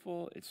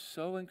beautiful. It's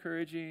so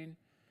encouraging.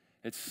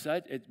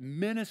 It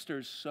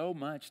ministers so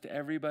much to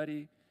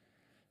everybody.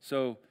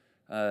 So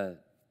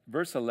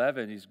verse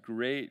 11, these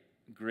great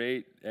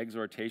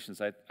exhortations,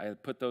 I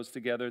put those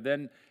together.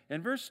 Then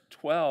in verse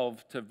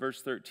 12 to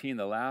verse 13,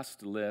 the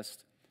last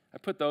list, I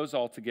put those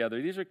all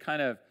together. These are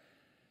kind of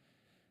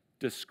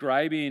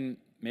describing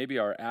maybe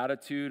our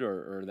attitude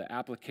or the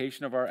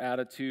application of our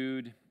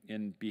attitude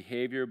in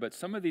behavior, but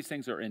some of these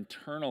things are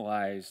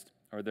internalized,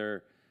 or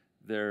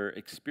they're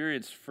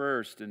experienced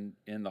first in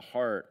the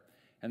heart.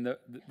 And the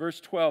verse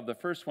 12, the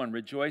first one,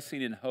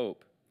 rejoicing in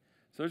hope.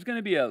 So there's going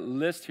to be a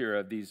list here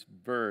of these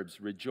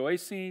verbs: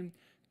 rejoicing,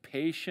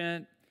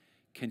 patient,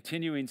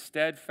 continuing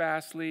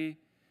steadfastly,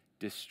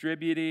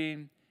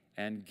 distributing,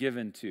 and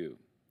given to.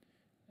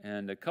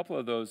 And a couple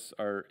of those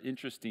are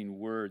interesting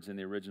words in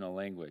the original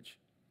language.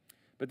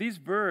 But these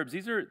verbs,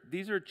 these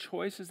are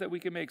choices that we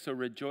can make. So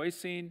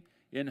rejoicing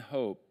in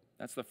hope,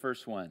 that's the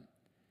first one.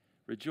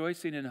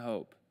 Rejoicing in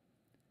hope.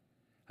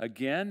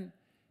 Again,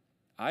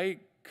 I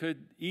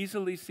could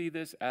easily see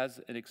this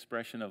as an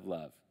expression of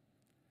love.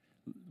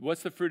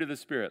 What's the fruit of the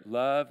Spirit?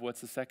 Love.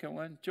 What's the second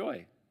one?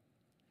 Joy.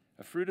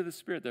 A fruit of the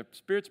Spirit. The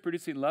Spirit's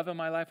producing love in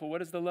my life. Well, what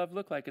does the love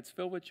look like? It's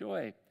filled with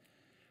joy.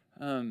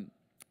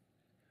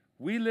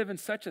 We live in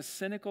such a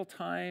cynical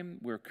time.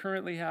 We're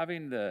currently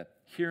having the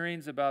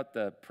hearings about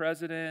the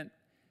president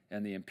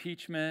and the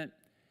impeachment.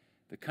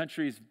 The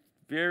country's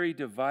very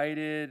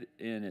divided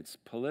in its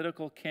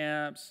political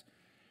camps.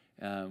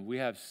 We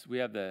have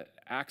the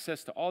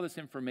access to all this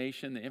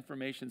information, the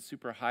information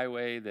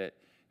superhighway that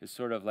is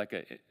sort of like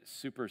a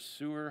super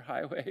sewer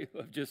highway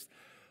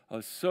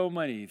of so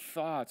many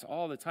thoughts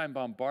all the time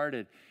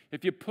bombarded.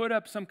 If you put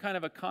up some kind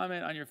of a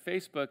comment on your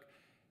Facebook,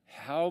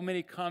 how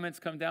many comments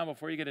come down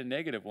before you get a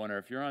negative one? Or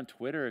if you're on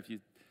Twitter,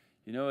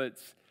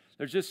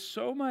 there's just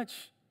so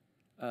much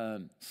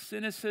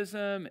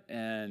cynicism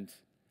and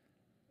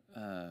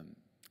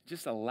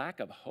just a lack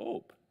of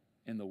hope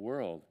in the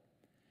world.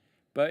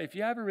 But if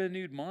you have a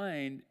renewed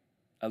mind,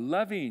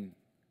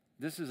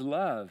 this is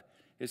love,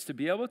 is to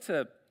be able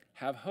to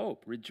have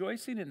hope,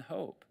 rejoicing in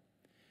hope.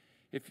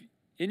 If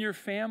in your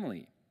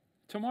family,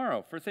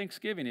 tomorrow for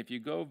Thanksgiving, if you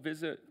go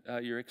visit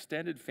your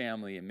extended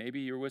family and maybe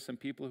you're with some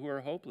people who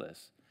are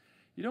hopeless,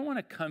 you don't want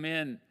to come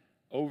in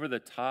over the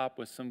top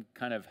with some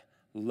kind of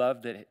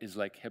love that is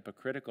like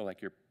hypocritical,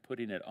 like you're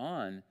putting it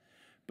on,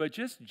 but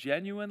just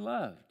genuine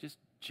love, just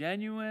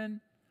genuine,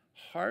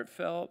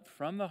 heartfelt,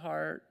 from the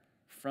heart,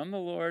 from the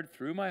Lord,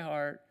 through my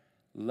heart,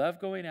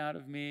 love going out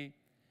of me,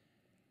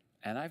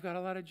 and I've got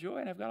a lot of joy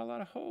and I've got a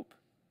lot of hope.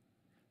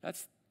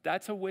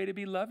 That's a way to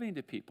be loving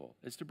to people,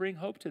 is to bring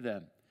hope to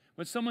them.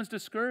 When someone's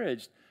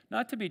discouraged,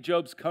 not to be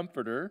Job's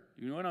comforter.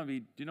 You don't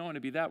want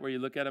to be that, where you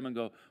look at them and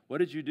go, what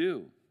did you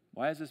do?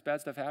 Why is this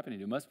bad stuff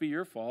happening? It must be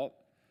your fault.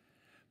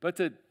 But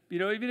to,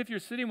 even if you're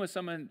sitting with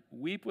someone,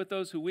 weep with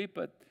those who weep,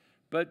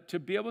 but to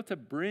be able to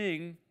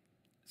bring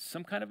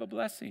some kind of a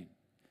blessing,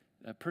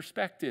 a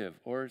perspective,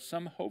 or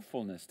some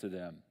hopefulness to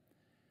them.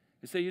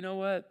 You say, you know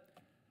what?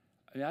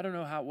 I don't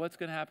know what's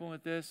going to happen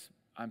with this.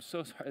 I'm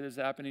so sorry this is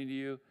happening to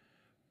you.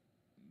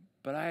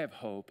 But I have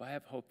hope. I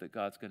have hope that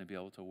God's going to be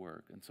able to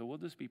work. And so we'll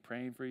just be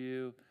praying for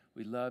you.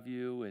 We love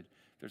you. And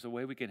if there's a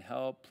way we can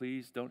help,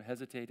 please don't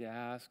hesitate to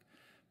ask.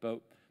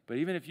 But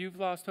even if you've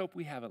lost hope,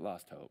 we haven't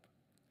lost hope.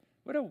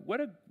 What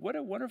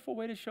a wonderful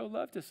way to show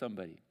love to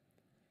somebody.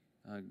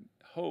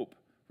 Hope,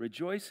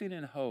 rejoicing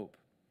in hope.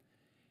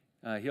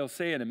 He'll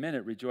say in a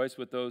minute, rejoice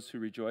with those who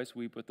rejoice,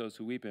 weep with those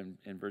who weep in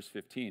verse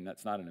 15.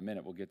 That's not in a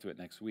minute. We'll get to it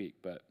next week.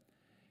 But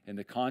in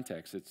the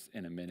context, it's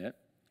in a minute.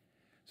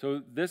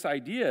 So this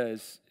idea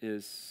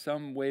is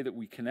some way that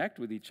we connect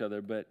with each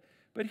other, but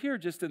here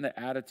just in the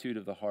attitude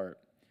of the heart.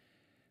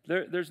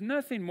 There's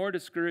nothing more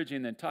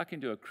discouraging than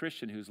talking to a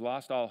Christian who's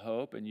lost all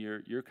hope, and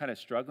you're kind of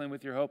struggling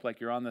with your hope, like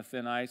you're on the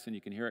thin ice and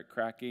you can hear it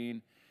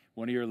cracking.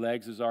 One of your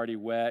legs is already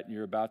wet and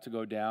you're about to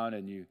go down,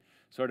 and you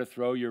sort of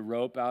throw your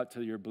rope out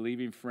to your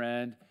believing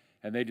friend,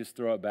 and they just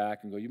throw it back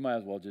and go, you might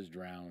as well just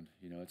drown.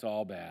 It's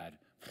all bad.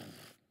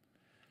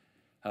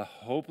 A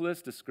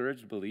hopeless,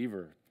 discouraged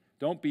believer.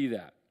 Don't be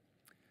that.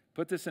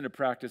 Put this into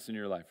practice in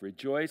your life.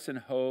 Rejoice in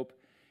hope,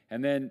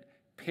 and then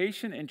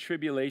patient in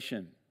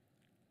tribulation.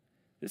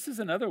 This is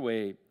another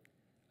way,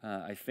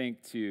 I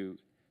think, to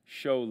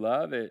show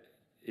love.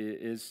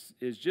 It's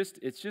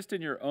just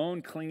in your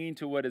own clinging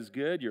to what is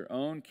good, your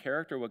own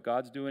character, what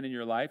God's doing in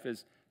your life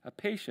is a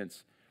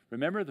patience.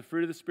 Remember, the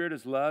fruit of the Spirit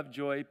is love,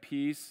 joy,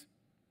 peace,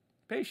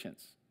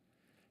 patience.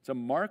 It's a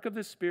mark of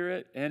the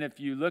Spirit, and if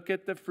you look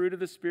at the fruit of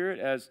the Spirit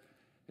as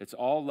it's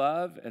all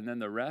love, and then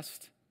the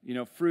rest,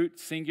 fruit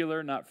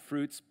singular, not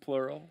fruits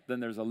plural,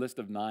 then there's a list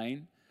of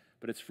 9,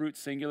 but it's fruit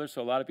singular,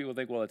 so a lot of people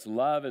think, well, it's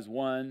love as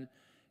one,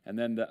 and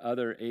then the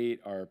other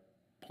 8 are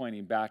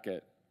pointing back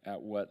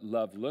at what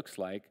love looks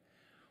like.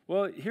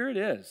 Well, here it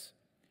is,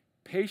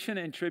 patient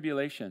in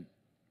tribulation.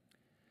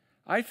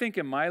 I think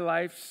in my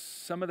life,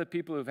 some of the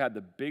people who've had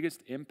the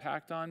biggest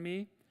impact on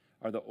me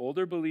are the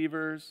older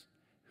believers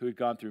who had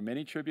gone through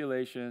many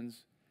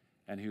tribulations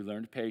and who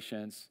learned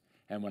patience.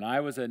 And when I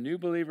was a new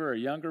believer, a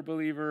younger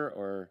believer,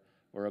 or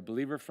a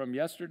believer from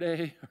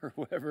yesterday or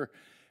whatever,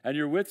 and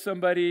you're with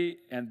somebody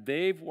and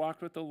they've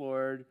walked with the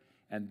Lord,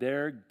 and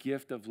their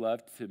gift of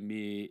love to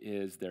me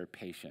is their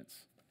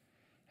patience.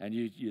 And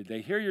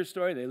they hear your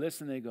story, they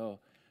listen, they go,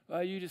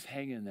 well, you just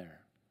hang in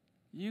there.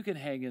 You can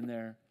hang in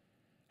there.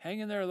 Hang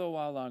in there a little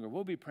while longer.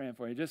 We'll be praying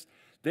for you.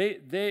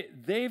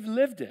 They've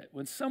lived it.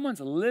 When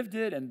someone's lived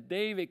it and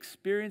they've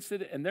experienced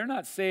it, and they're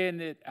not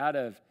saying it out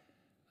of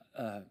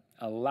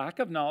a lack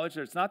of knowledge,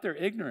 or it's not their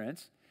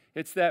ignorance.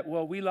 It's that,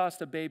 well, we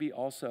lost a baby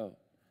also.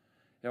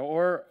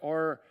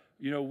 Or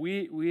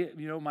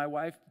my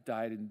wife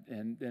died,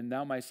 and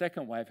now my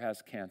second wife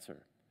has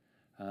cancer.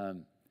 I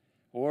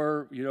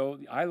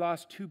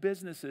lost 2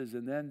 businesses,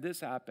 and then this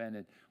happened.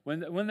 And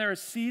when they're a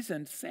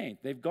seasoned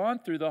saint, they've gone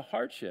through the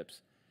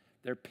hardships.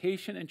 They're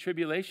patient in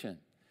tribulation.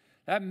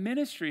 That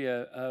ministry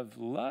of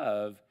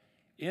love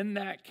in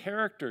that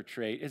character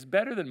trait is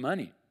better than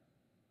money.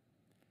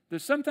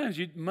 There's sometimes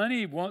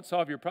money won't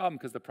solve your problem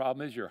because the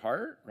problem is your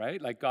heart,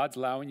 right? Like God's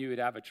allowing you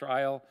to have a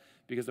trial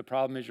because the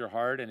problem is your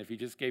heart, and if he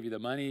just gave you the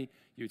money,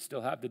 you'd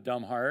still have the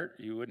dumb heart.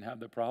 You wouldn't have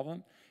the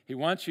problem. He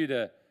wants you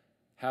to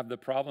have the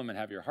problem and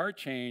have your heart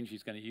change.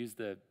 He's going to use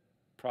the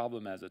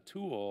problem as a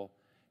tool.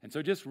 And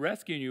so just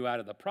rescuing you out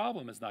of the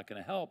problem is not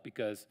going to help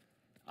because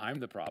I'm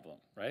the problem,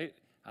 right?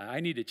 I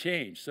need to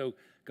change. So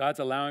God's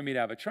allowing me to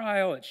have a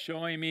trial. It's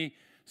showing me.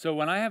 So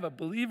when I have a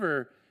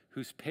believer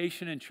who's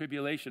patient in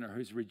tribulation or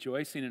who's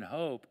rejoicing in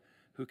hope,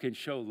 who can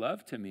show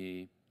love to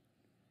me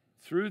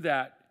through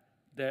that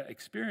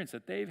experience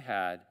that they've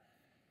had,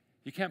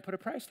 you can't put a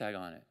price tag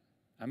on it.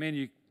 I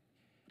mean,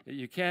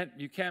 you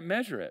can't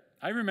measure it.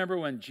 I remember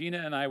when Gina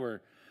and I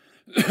were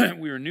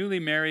we were newly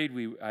married.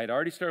 I had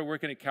already started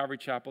working at Calvary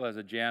Chapel as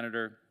a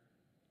janitor,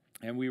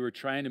 and we were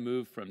trying to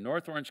move from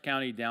North Orange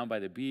County down by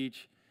the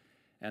beach,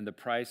 and the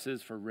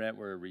prices for rent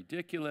were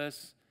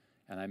ridiculous,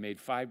 and I made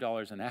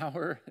 $5 an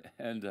hour,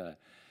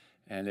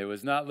 and it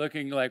was not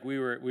looking like we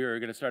were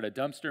going to start a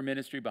dumpster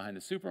ministry behind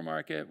the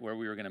supermarket where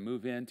we were going to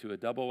move into a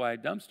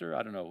double-wide dumpster.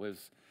 I don't know. We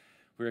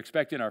were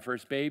expecting our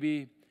first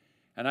baby.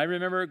 And I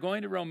remember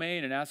going to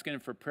Romaine and asking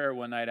him for prayer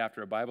one night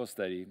after a Bible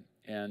study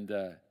and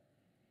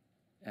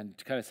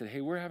kind of said,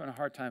 hey, we're having a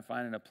hard time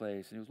finding a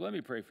place. And he goes, let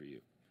me pray for you.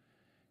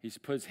 He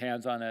put his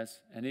hands on us,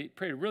 and he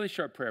prayed a really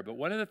short prayer. But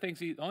one of the things,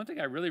 the only thing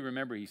I really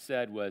remember he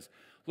said was,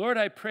 Lord,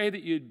 I pray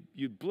that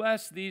you'd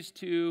bless these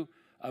two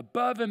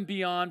above and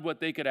beyond what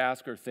they could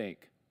ask or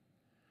think.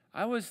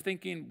 I was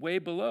thinking way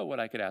below what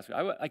I could ask.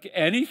 Like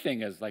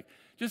anything is like,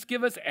 just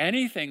give us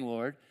anything,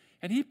 Lord.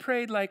 And he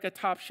prayed like a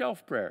top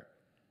shelf prayer.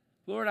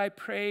 Lord, I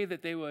pray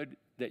that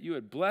you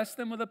would bless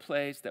them with a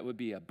place that would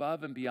be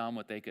above and beyond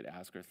what they could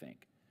ask or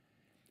think.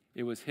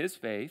 It was his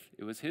faith.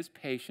 It was his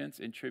patience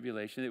in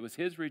tribulation. It was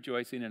his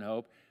rejoicing in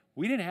hope.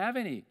 We didn't have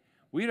any.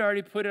 We'd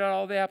already put out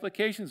all the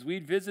applications.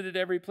 We'd visited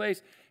every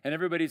place. And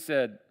everybody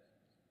said,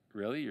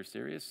 really? You're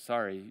serious?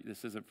 Sorry,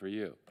 this isn't for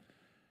you.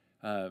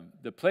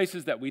 The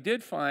places that we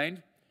did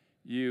find,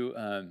 you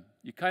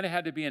kind of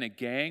had to be in a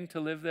gang to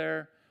live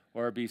there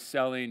or be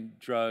selling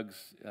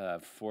drugs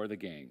for the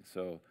gang.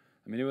 So,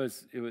 I mean,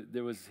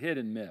 there was hit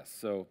and miss.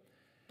 So,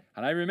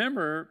 and I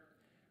remember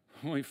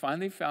when we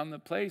finally found the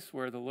place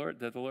where the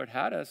Lord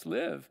had us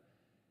live,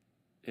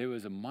 it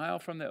was a mile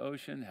from the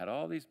ocean, had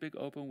all these big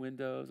open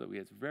windows. We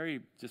had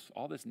just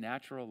all this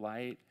natural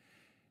light.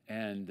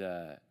 And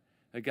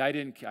the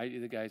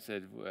guy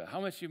said, well,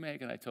 how much do you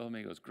make? And I told him,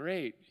 he goes,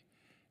 great.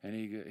 And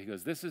he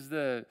goes, this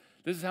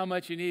is how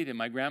much you need. And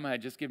my grandma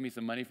had just given me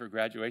some money for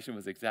graduation,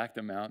 was the exact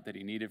amount that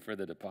he needed for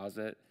the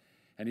deposit.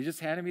 And he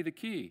just handed me the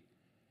key.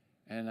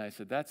 And I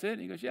said, that's it?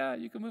 And he goes, yeah,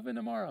 you can move in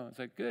tomorrow. I was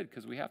like, good,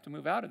 because we have to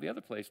move out of the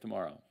other place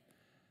tomorrow.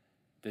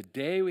 The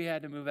day we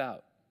had to move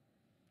out.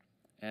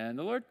 And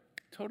the Lord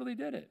totally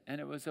did it. And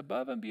it was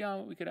above and beyond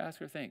what we could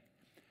ask or think.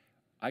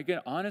 I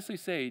can honestly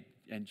say,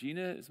 and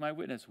Gina is my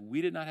witness,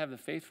 we did not have the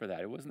faith for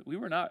that. We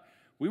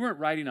weren't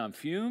riding on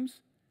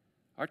fumes.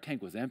 Our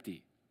tank was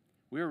empty.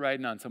 We were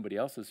riding on somebody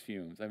else's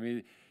fumes. I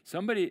mean,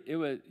 somebody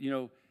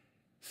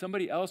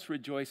else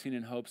rejoicing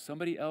in hope,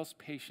 somebody else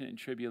patient in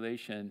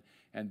tribulation,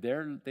 and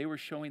they were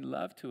showing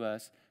love to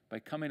us by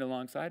coming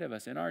alongside of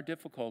us in our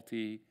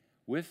difficulty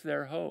with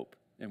their hope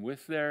and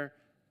with their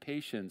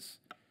patience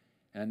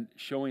and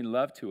showing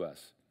love to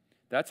us.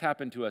 That's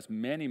happened to us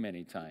many,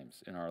 many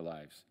times in our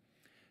lives.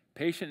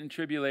 Patient in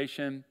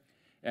tribulation,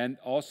 and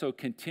also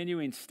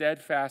continuing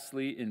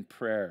steadfastly in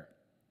prayer.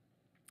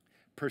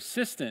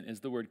 Persistent is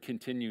the word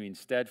continuing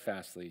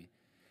steadfastly.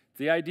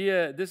 The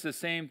idea, this is the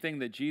same thing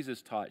that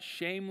Jesus taught,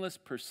 shameless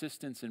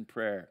persistence in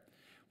prayer.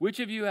 Which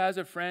of you has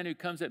a friend who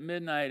comes at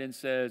midnight and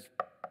says,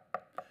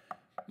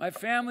 my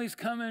family's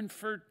coming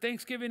for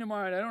Thanksgiving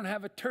tomorrow and I don't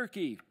have a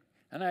turkey.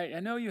 And I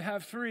know you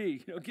have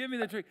 3. Give me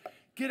the turkey.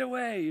 Get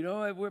away,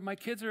 where my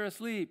kids are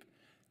asleep.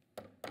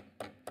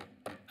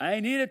 I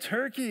need a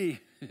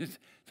turkey.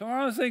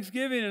 Tomorrow's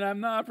Thanksgiving and I'm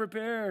not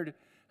prepared.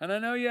 And I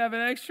know you have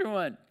an extra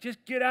one.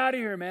 Just get out of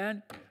here,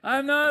 man.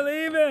 I'm not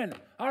leaving.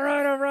 All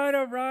right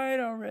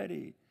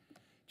already.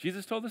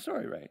 Jesus told the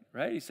story,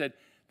 right? He said,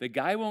 the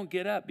guy won't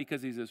get up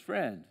because he's his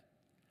friend,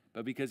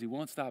 but because he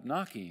won't stop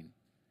knocking,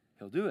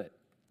 he'll do it.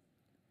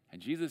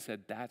 And Jesus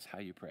said, that's how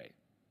you pray.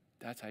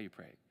 That's how you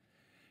pray.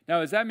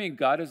 Now, does that mean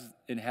God is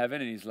in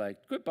heaven and he's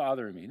like, quit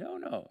bothering me?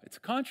 No. It's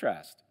a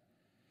contrast.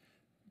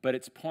 But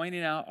it's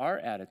pointing out our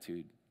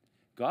attitude.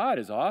 God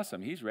is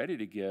awesome. He's ready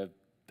to give.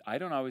 I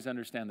don't always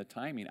understand the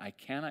timing. I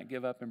cannot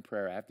give up in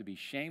prayer. I have to be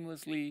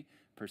shamelessly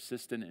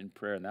persistent in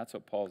prayer. And that's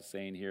what Paul's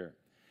saying here.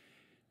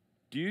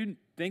 Do you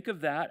think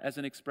of that as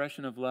an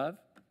expression of love?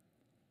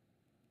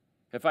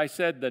 If I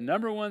said the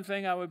number one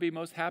thing I would be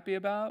most happy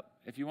about,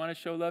 if you want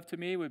to show love to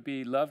me, would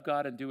be love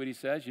God and do what he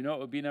says. You know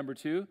what would be number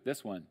 2?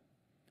 This one.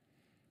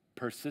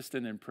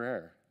 Persistent in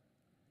prayer.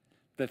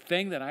 The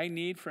thing that I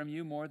need from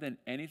you more than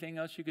anything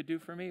else you could do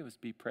for me was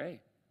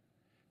pray.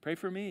 Pray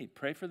for me.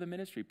 Pray for the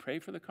ministry. Pray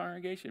for the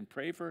congregation.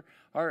 Pray for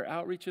our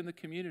outreach in the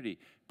community.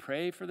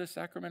 Pray for the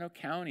Sacramento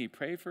County.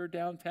 Pray for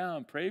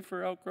downtown. Pray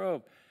for Elk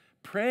Grove.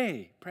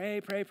 Pray.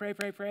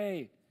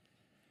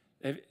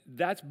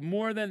 That's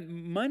more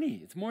than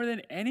money. It's more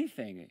than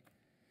anything.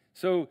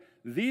 So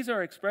these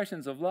are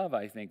expressions of love,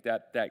 I think,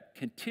 that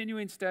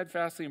continuing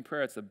steadfastly in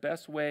prayer. It's the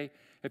best way.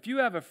 If you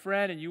have a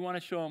friend and you want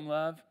to show him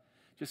love,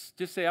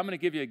 just say, I'm going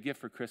to give you a gift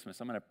for Christmas.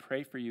 I'm going to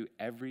pray for you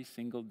every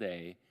single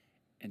day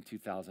in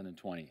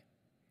 2020.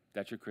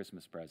 That's your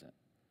Christmas present.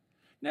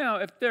 Now,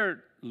 if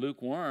they're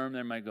lukewarm,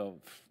 they might go,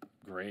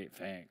 great,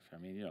 thanks. I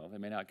mean, they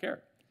may not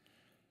care.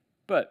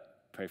 But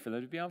pray for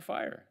them to be on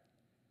fire.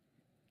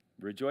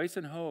 Rejoice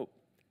in hope.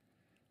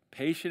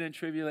 Patient in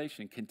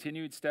tribulation.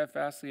 Continued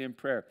steadfastly in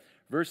prayer.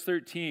 Verse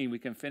 13, we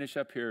can finish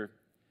up here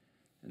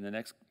in the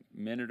next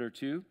minute or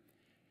two.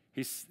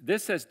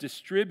 This says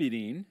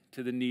distributing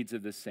to the needs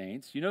of the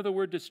saints. You know the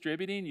word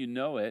distributing? You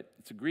know it.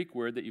 It's a Greek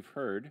word that you've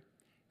heard.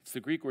 It's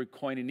the Greek word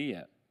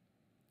koinonia,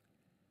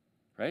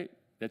 right?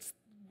 That's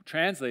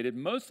translated,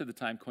 most of the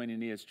time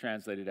koinonia is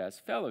translated as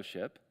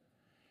fellowship.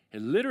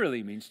 It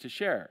literally means to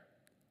share.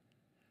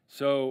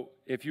 So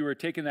if you were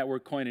taking that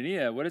word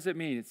koinonia, what does it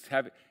mean?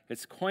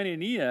 It's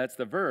koinonia, it's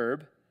the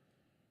verb,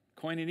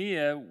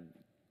 koinonia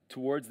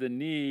towards the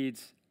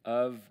needs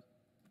of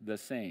the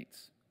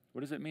saints.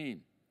 What does it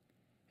mean?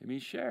 It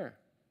means share.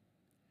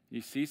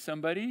 You see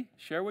somebody,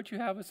 share what you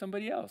have with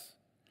somebody else.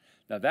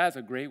 Now that's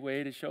a great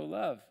way to show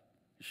love.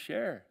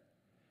 Share.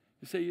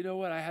 You say, you know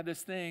what, I have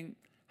this thing,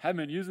 haven't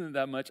been using it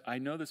that much. I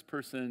know this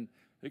person,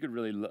 they would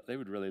really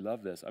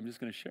love this. I'm just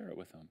going to share it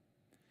with them.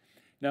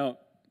 Now,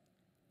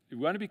 you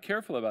want to be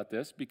careful about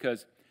this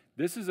because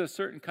this is a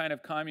certain kind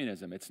of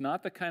communism. It's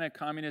not the kind of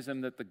communism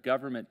that the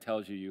government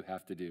tells you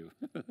have to do.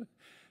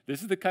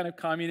 This is the kind of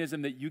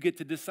communism that you get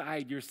to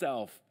decide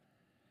yourself.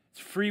 It's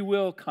free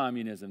will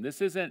communism.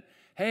 This isn't,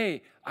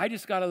 hey, I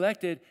just got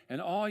elected and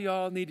all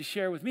y'all need to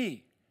share with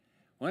me.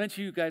 Why don't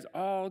you guys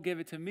all give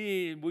it to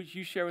me and would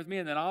you share with me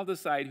and then I'll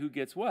decide who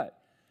gets what.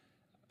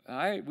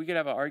 We could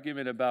have an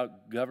argument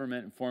about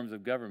government and forms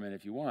of government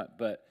if you want,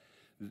 but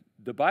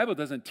the Bible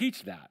doesn't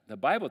teach that. The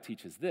Bible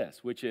teaches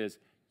this, which is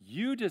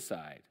you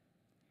decide.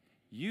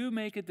 You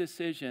make a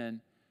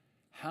decision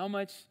how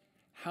much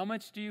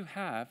do you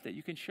have that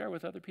you can share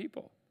with other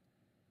people?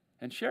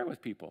 And share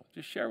with people.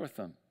 Just share with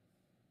them.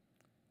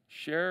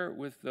 Share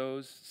with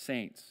those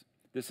saints.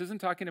 This isn't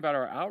talking about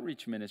our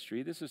outreach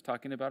ministry. This is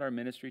talking about our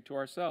ministry to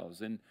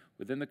ourselves and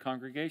within the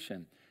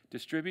congregation.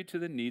 Distribute to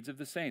the needs of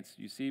the saints.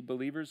 You see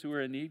believers who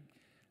are in need,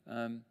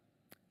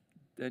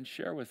 then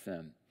share with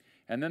them.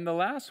 And then the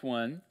last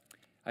one,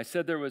 I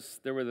said there were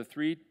the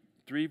three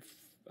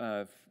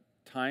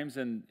times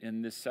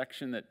in this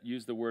section that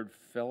use the word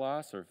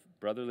philos or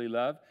brotherly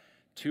love.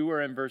 2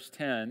 are in verse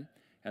 10,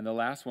 and the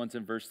last one's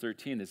in verse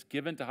 13. This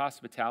given to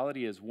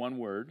hospitality is one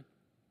word.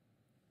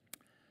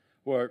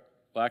 Well,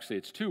 actually,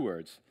 it's 2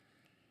 words.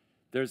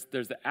 There's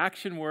the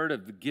action word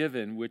of the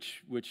given,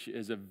 which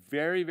is a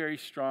very, very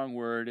strong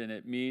word, and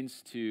it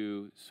means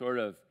to sort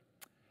of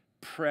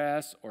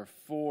press or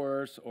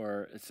force,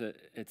 or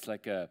it's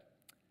like a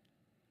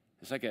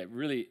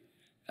really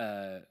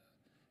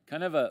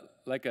kind of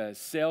like a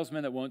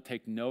salesman that won't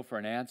take no for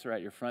an answer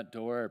at your front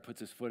door or puts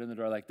his foot in the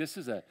door. Like it's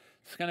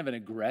kind of an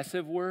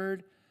aggressive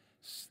word.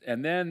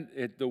 And then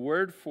the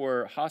word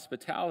for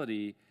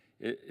hospitality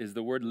is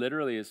the word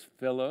literally is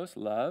philos,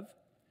 love,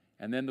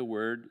 and then the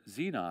word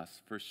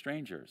xenos for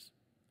strangers.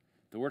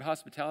 The word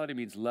hospitality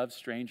means love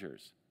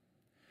strangers.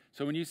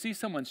 So when you see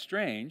someone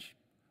strange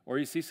or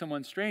you see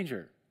someone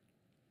stranger,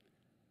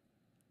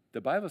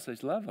 the Bible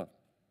says love them.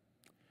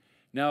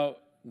 Now,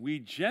 we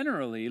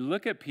generally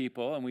look at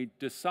people and we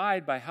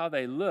decide by how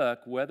they look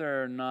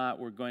whether or not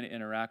we're going to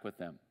interact with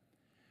them.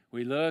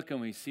 We look and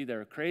we see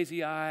their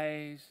crazy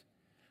eyes,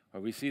 or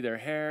we see their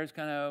hair is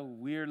kind of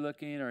weird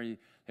looking, or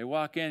they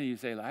walk in and you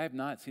say, I have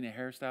not seen a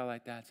hairstyle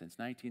like that since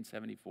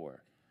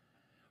 1974.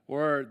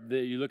 Or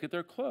you look at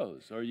their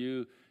clothes, or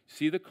you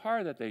see the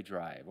car that they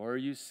drive, or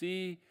you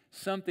see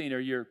something, or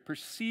you're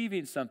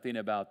perceiving something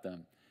about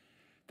them.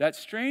 That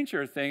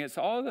stranger thing, it's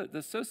all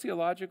the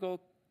sociological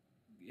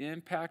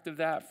impact of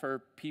that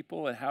for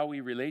people and how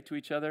we relate to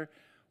each other.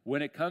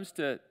 When it comes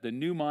to the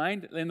new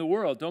mind in the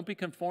world, don't be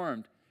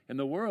conformed. In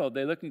the world,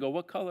 they look and go,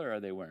 what color are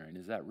they wearing?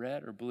 Is that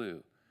red or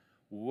blue?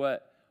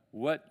 What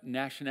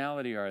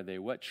nationality are they?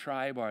 What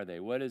tribe are they?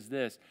 What is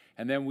this?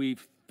 And then we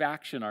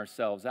faction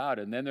ourselves out,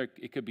 and then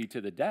it could be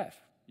to the death.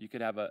 You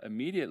could have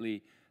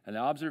immediately an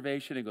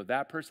observation and go,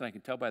 that person, I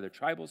can tell by their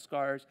tribal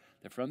scars,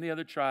 they're from the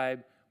other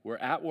tribe, we're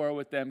at war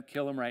with them,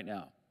 kill them right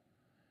now.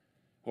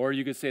 Or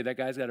you could say, that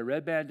guy's got a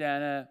red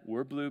bandana,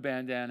 we're blue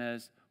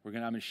bandanas, I'm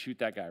going to shoot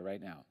that guy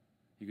right now.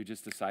 You could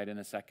just decide in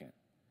a second.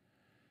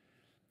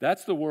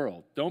 That's the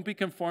world. Don't be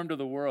conformed to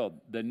the world.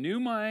 The new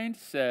mind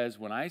says,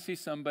 when I see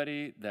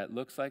somebody that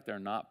looks like they're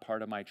not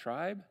part of my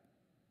tribe,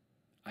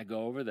 I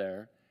go over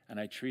there and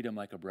I treat them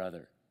like a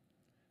brother.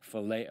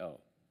 Phileo.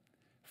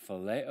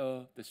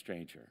 Phileo the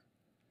stranger.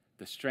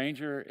 The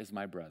stranger is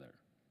my brother.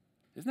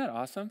 Isn't that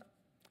awesome?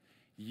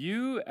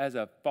 You, as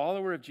a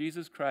follower of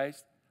Jesus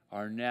Christ,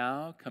 are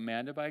now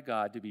commanded by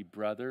God to be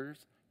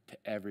brothers to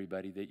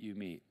everybody that you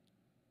meet.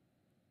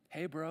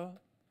 Hey, bro,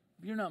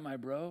 you're not my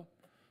bro.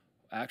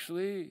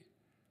 Actually,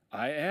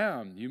 I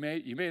am. You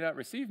may not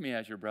receive me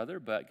as your brother,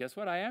 but guess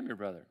what? I am your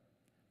brother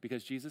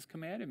because Jesus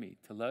commanded me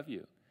to love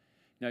you.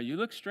 Now, you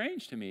look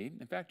strange to me.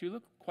 In fact, you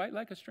look quite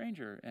like a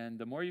stranger, and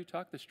the more you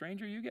talk, the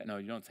stranger you get. No,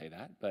 you don't say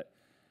that, but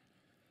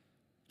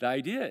the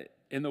idea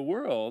in the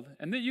world,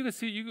 and then you can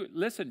see,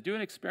 listen, do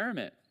an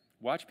experiment.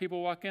 Watch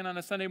people walk in on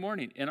a Sunday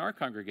morning in our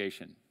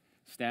congregation.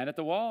 Stand at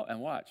the wall and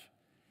watch.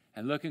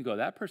 And look and go,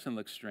 that person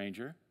looks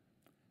stranger.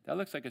 That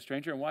looks like a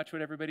stranger, and watch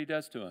what everybody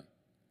does to him.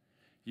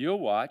 You'll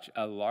watch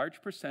a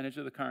large percentage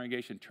of the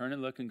congregation turn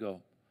and look and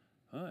go,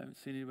 oh, I haven't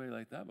seen anybody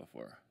like that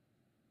before.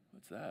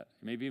 What's that?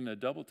 Maybe even a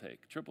double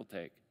take, triple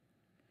take.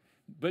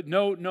 But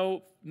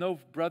no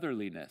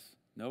brotherliness,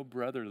 no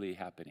brotherly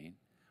happening,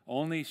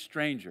 only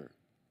stranger.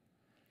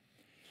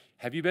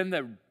 Have you been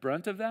the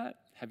brunt of that?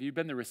 Have you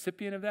been the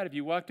recipient of that? Have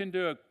you walked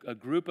into a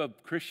group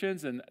of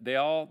Christians and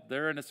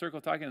they're in a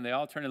circle talking and they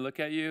all turn and look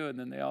at you and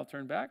then they all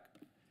turn back?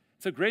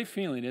 It's a great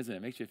feeling, isn't it?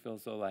 It makes you feel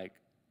so like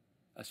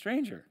a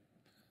stranger.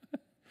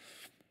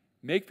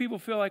 Make people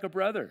feel like a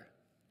brother.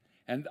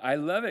 And I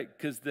love it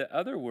because the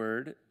other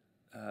word,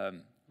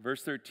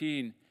 verse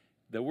 13,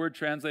 the word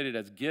translated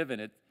as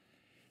given,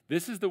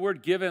 this is the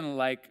word given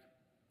like,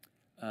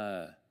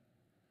 I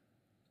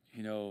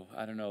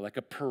don't know, like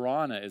a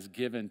piranha is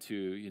given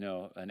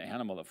to, an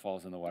animal that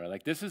falls in the water.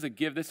 Like this is a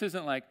give. This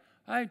isn't like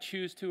I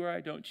choose to or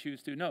I don't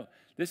choose to. No,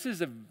 this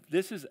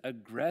is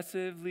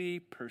aggressively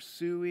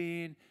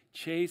pursuing,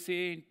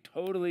 chasing,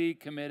 totally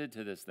committed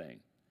to this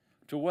thing.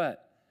 To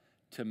what?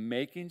 To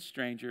making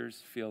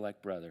strangers feel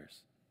like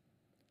brothers.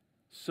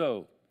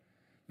 So,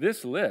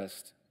 this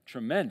list,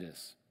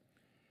 tremendous.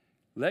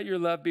 Let your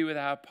love be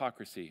without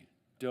hypocrisy.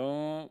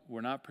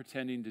 We're not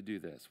pretending to do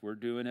this. We're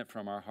doing it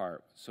from our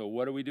heart. So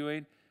what are we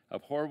doing?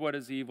 Abhor what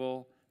is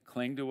evil,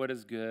 cling to what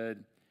is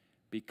good,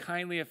 be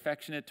kindly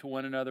affectionate to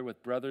one another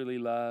with brotherly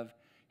love,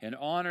 in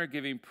honor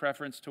giving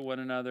preference to one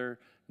another,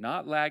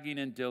 not lagging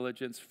in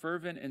diligence,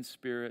 fervent in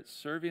spirit,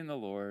 serving the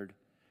Lord,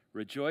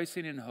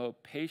 rejoicing in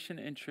hope, patient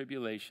in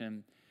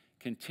tribulation,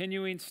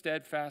 continuing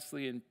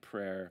steadfastly in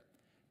prayer,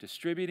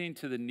 distributing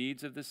to the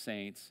needs of the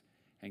saints,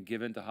 and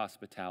given to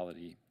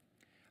hospitality.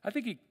 I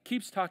think he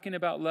keeps talking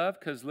about love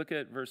because look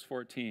at verse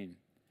 14.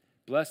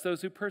 Bless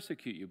those who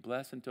persecute you.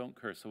 Bless and don't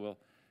curse. So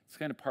it's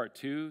kind of part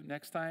 2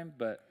 next time,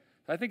 but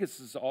I think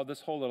this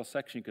whole little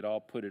section, you could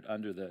all put it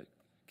under the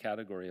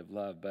category of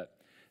love. But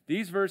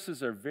these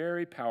verses are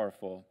very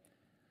powerful.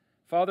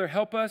 Father,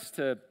 help us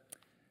to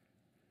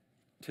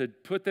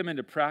put them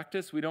into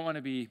practice. We don't want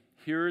to be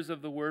hearers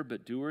of the word,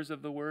 but doers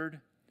of the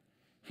word.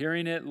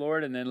 Hearing it,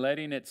 Lord, and then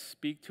letting it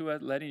speak to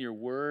us, letting your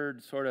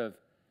word sort of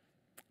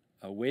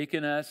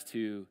awaken us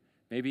to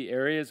maybe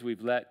areas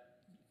we've let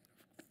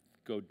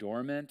go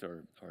dormant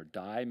or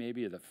die,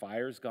 maybe the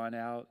fire's gone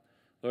out.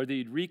 Lord, that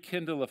you'd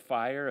rekindle a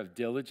fire of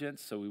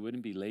diligence so we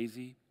wouldn't be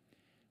lazy.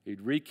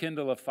 You'd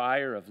rekindle a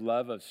fire of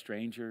love of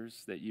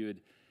strangers, that you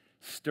would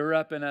stir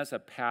up in us a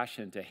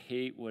passion to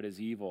hate what is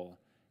evil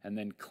and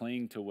then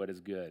cling to what is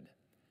good.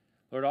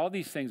 Lord, all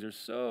these things are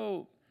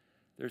so,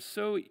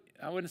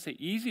 I wouldn't say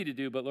easy to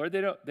do, but Lord,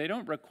 they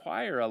don't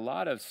require a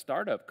lot of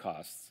startup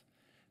costs.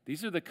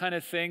 These are the kind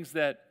of things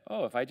that,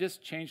 if I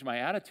just change my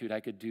attitude, I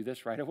could do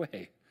this right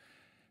away.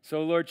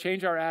 So Lord,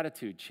 change our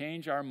attitude,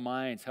 change our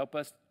minds, help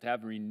us to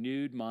have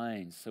renewed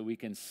minds so we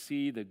can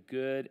see the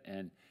good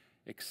and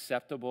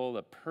acceptable,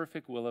 the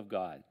perfect will of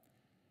God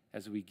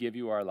as we give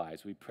you our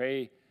lives. We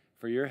pray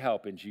for your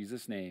help in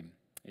Jesus' name.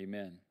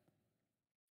 Amen.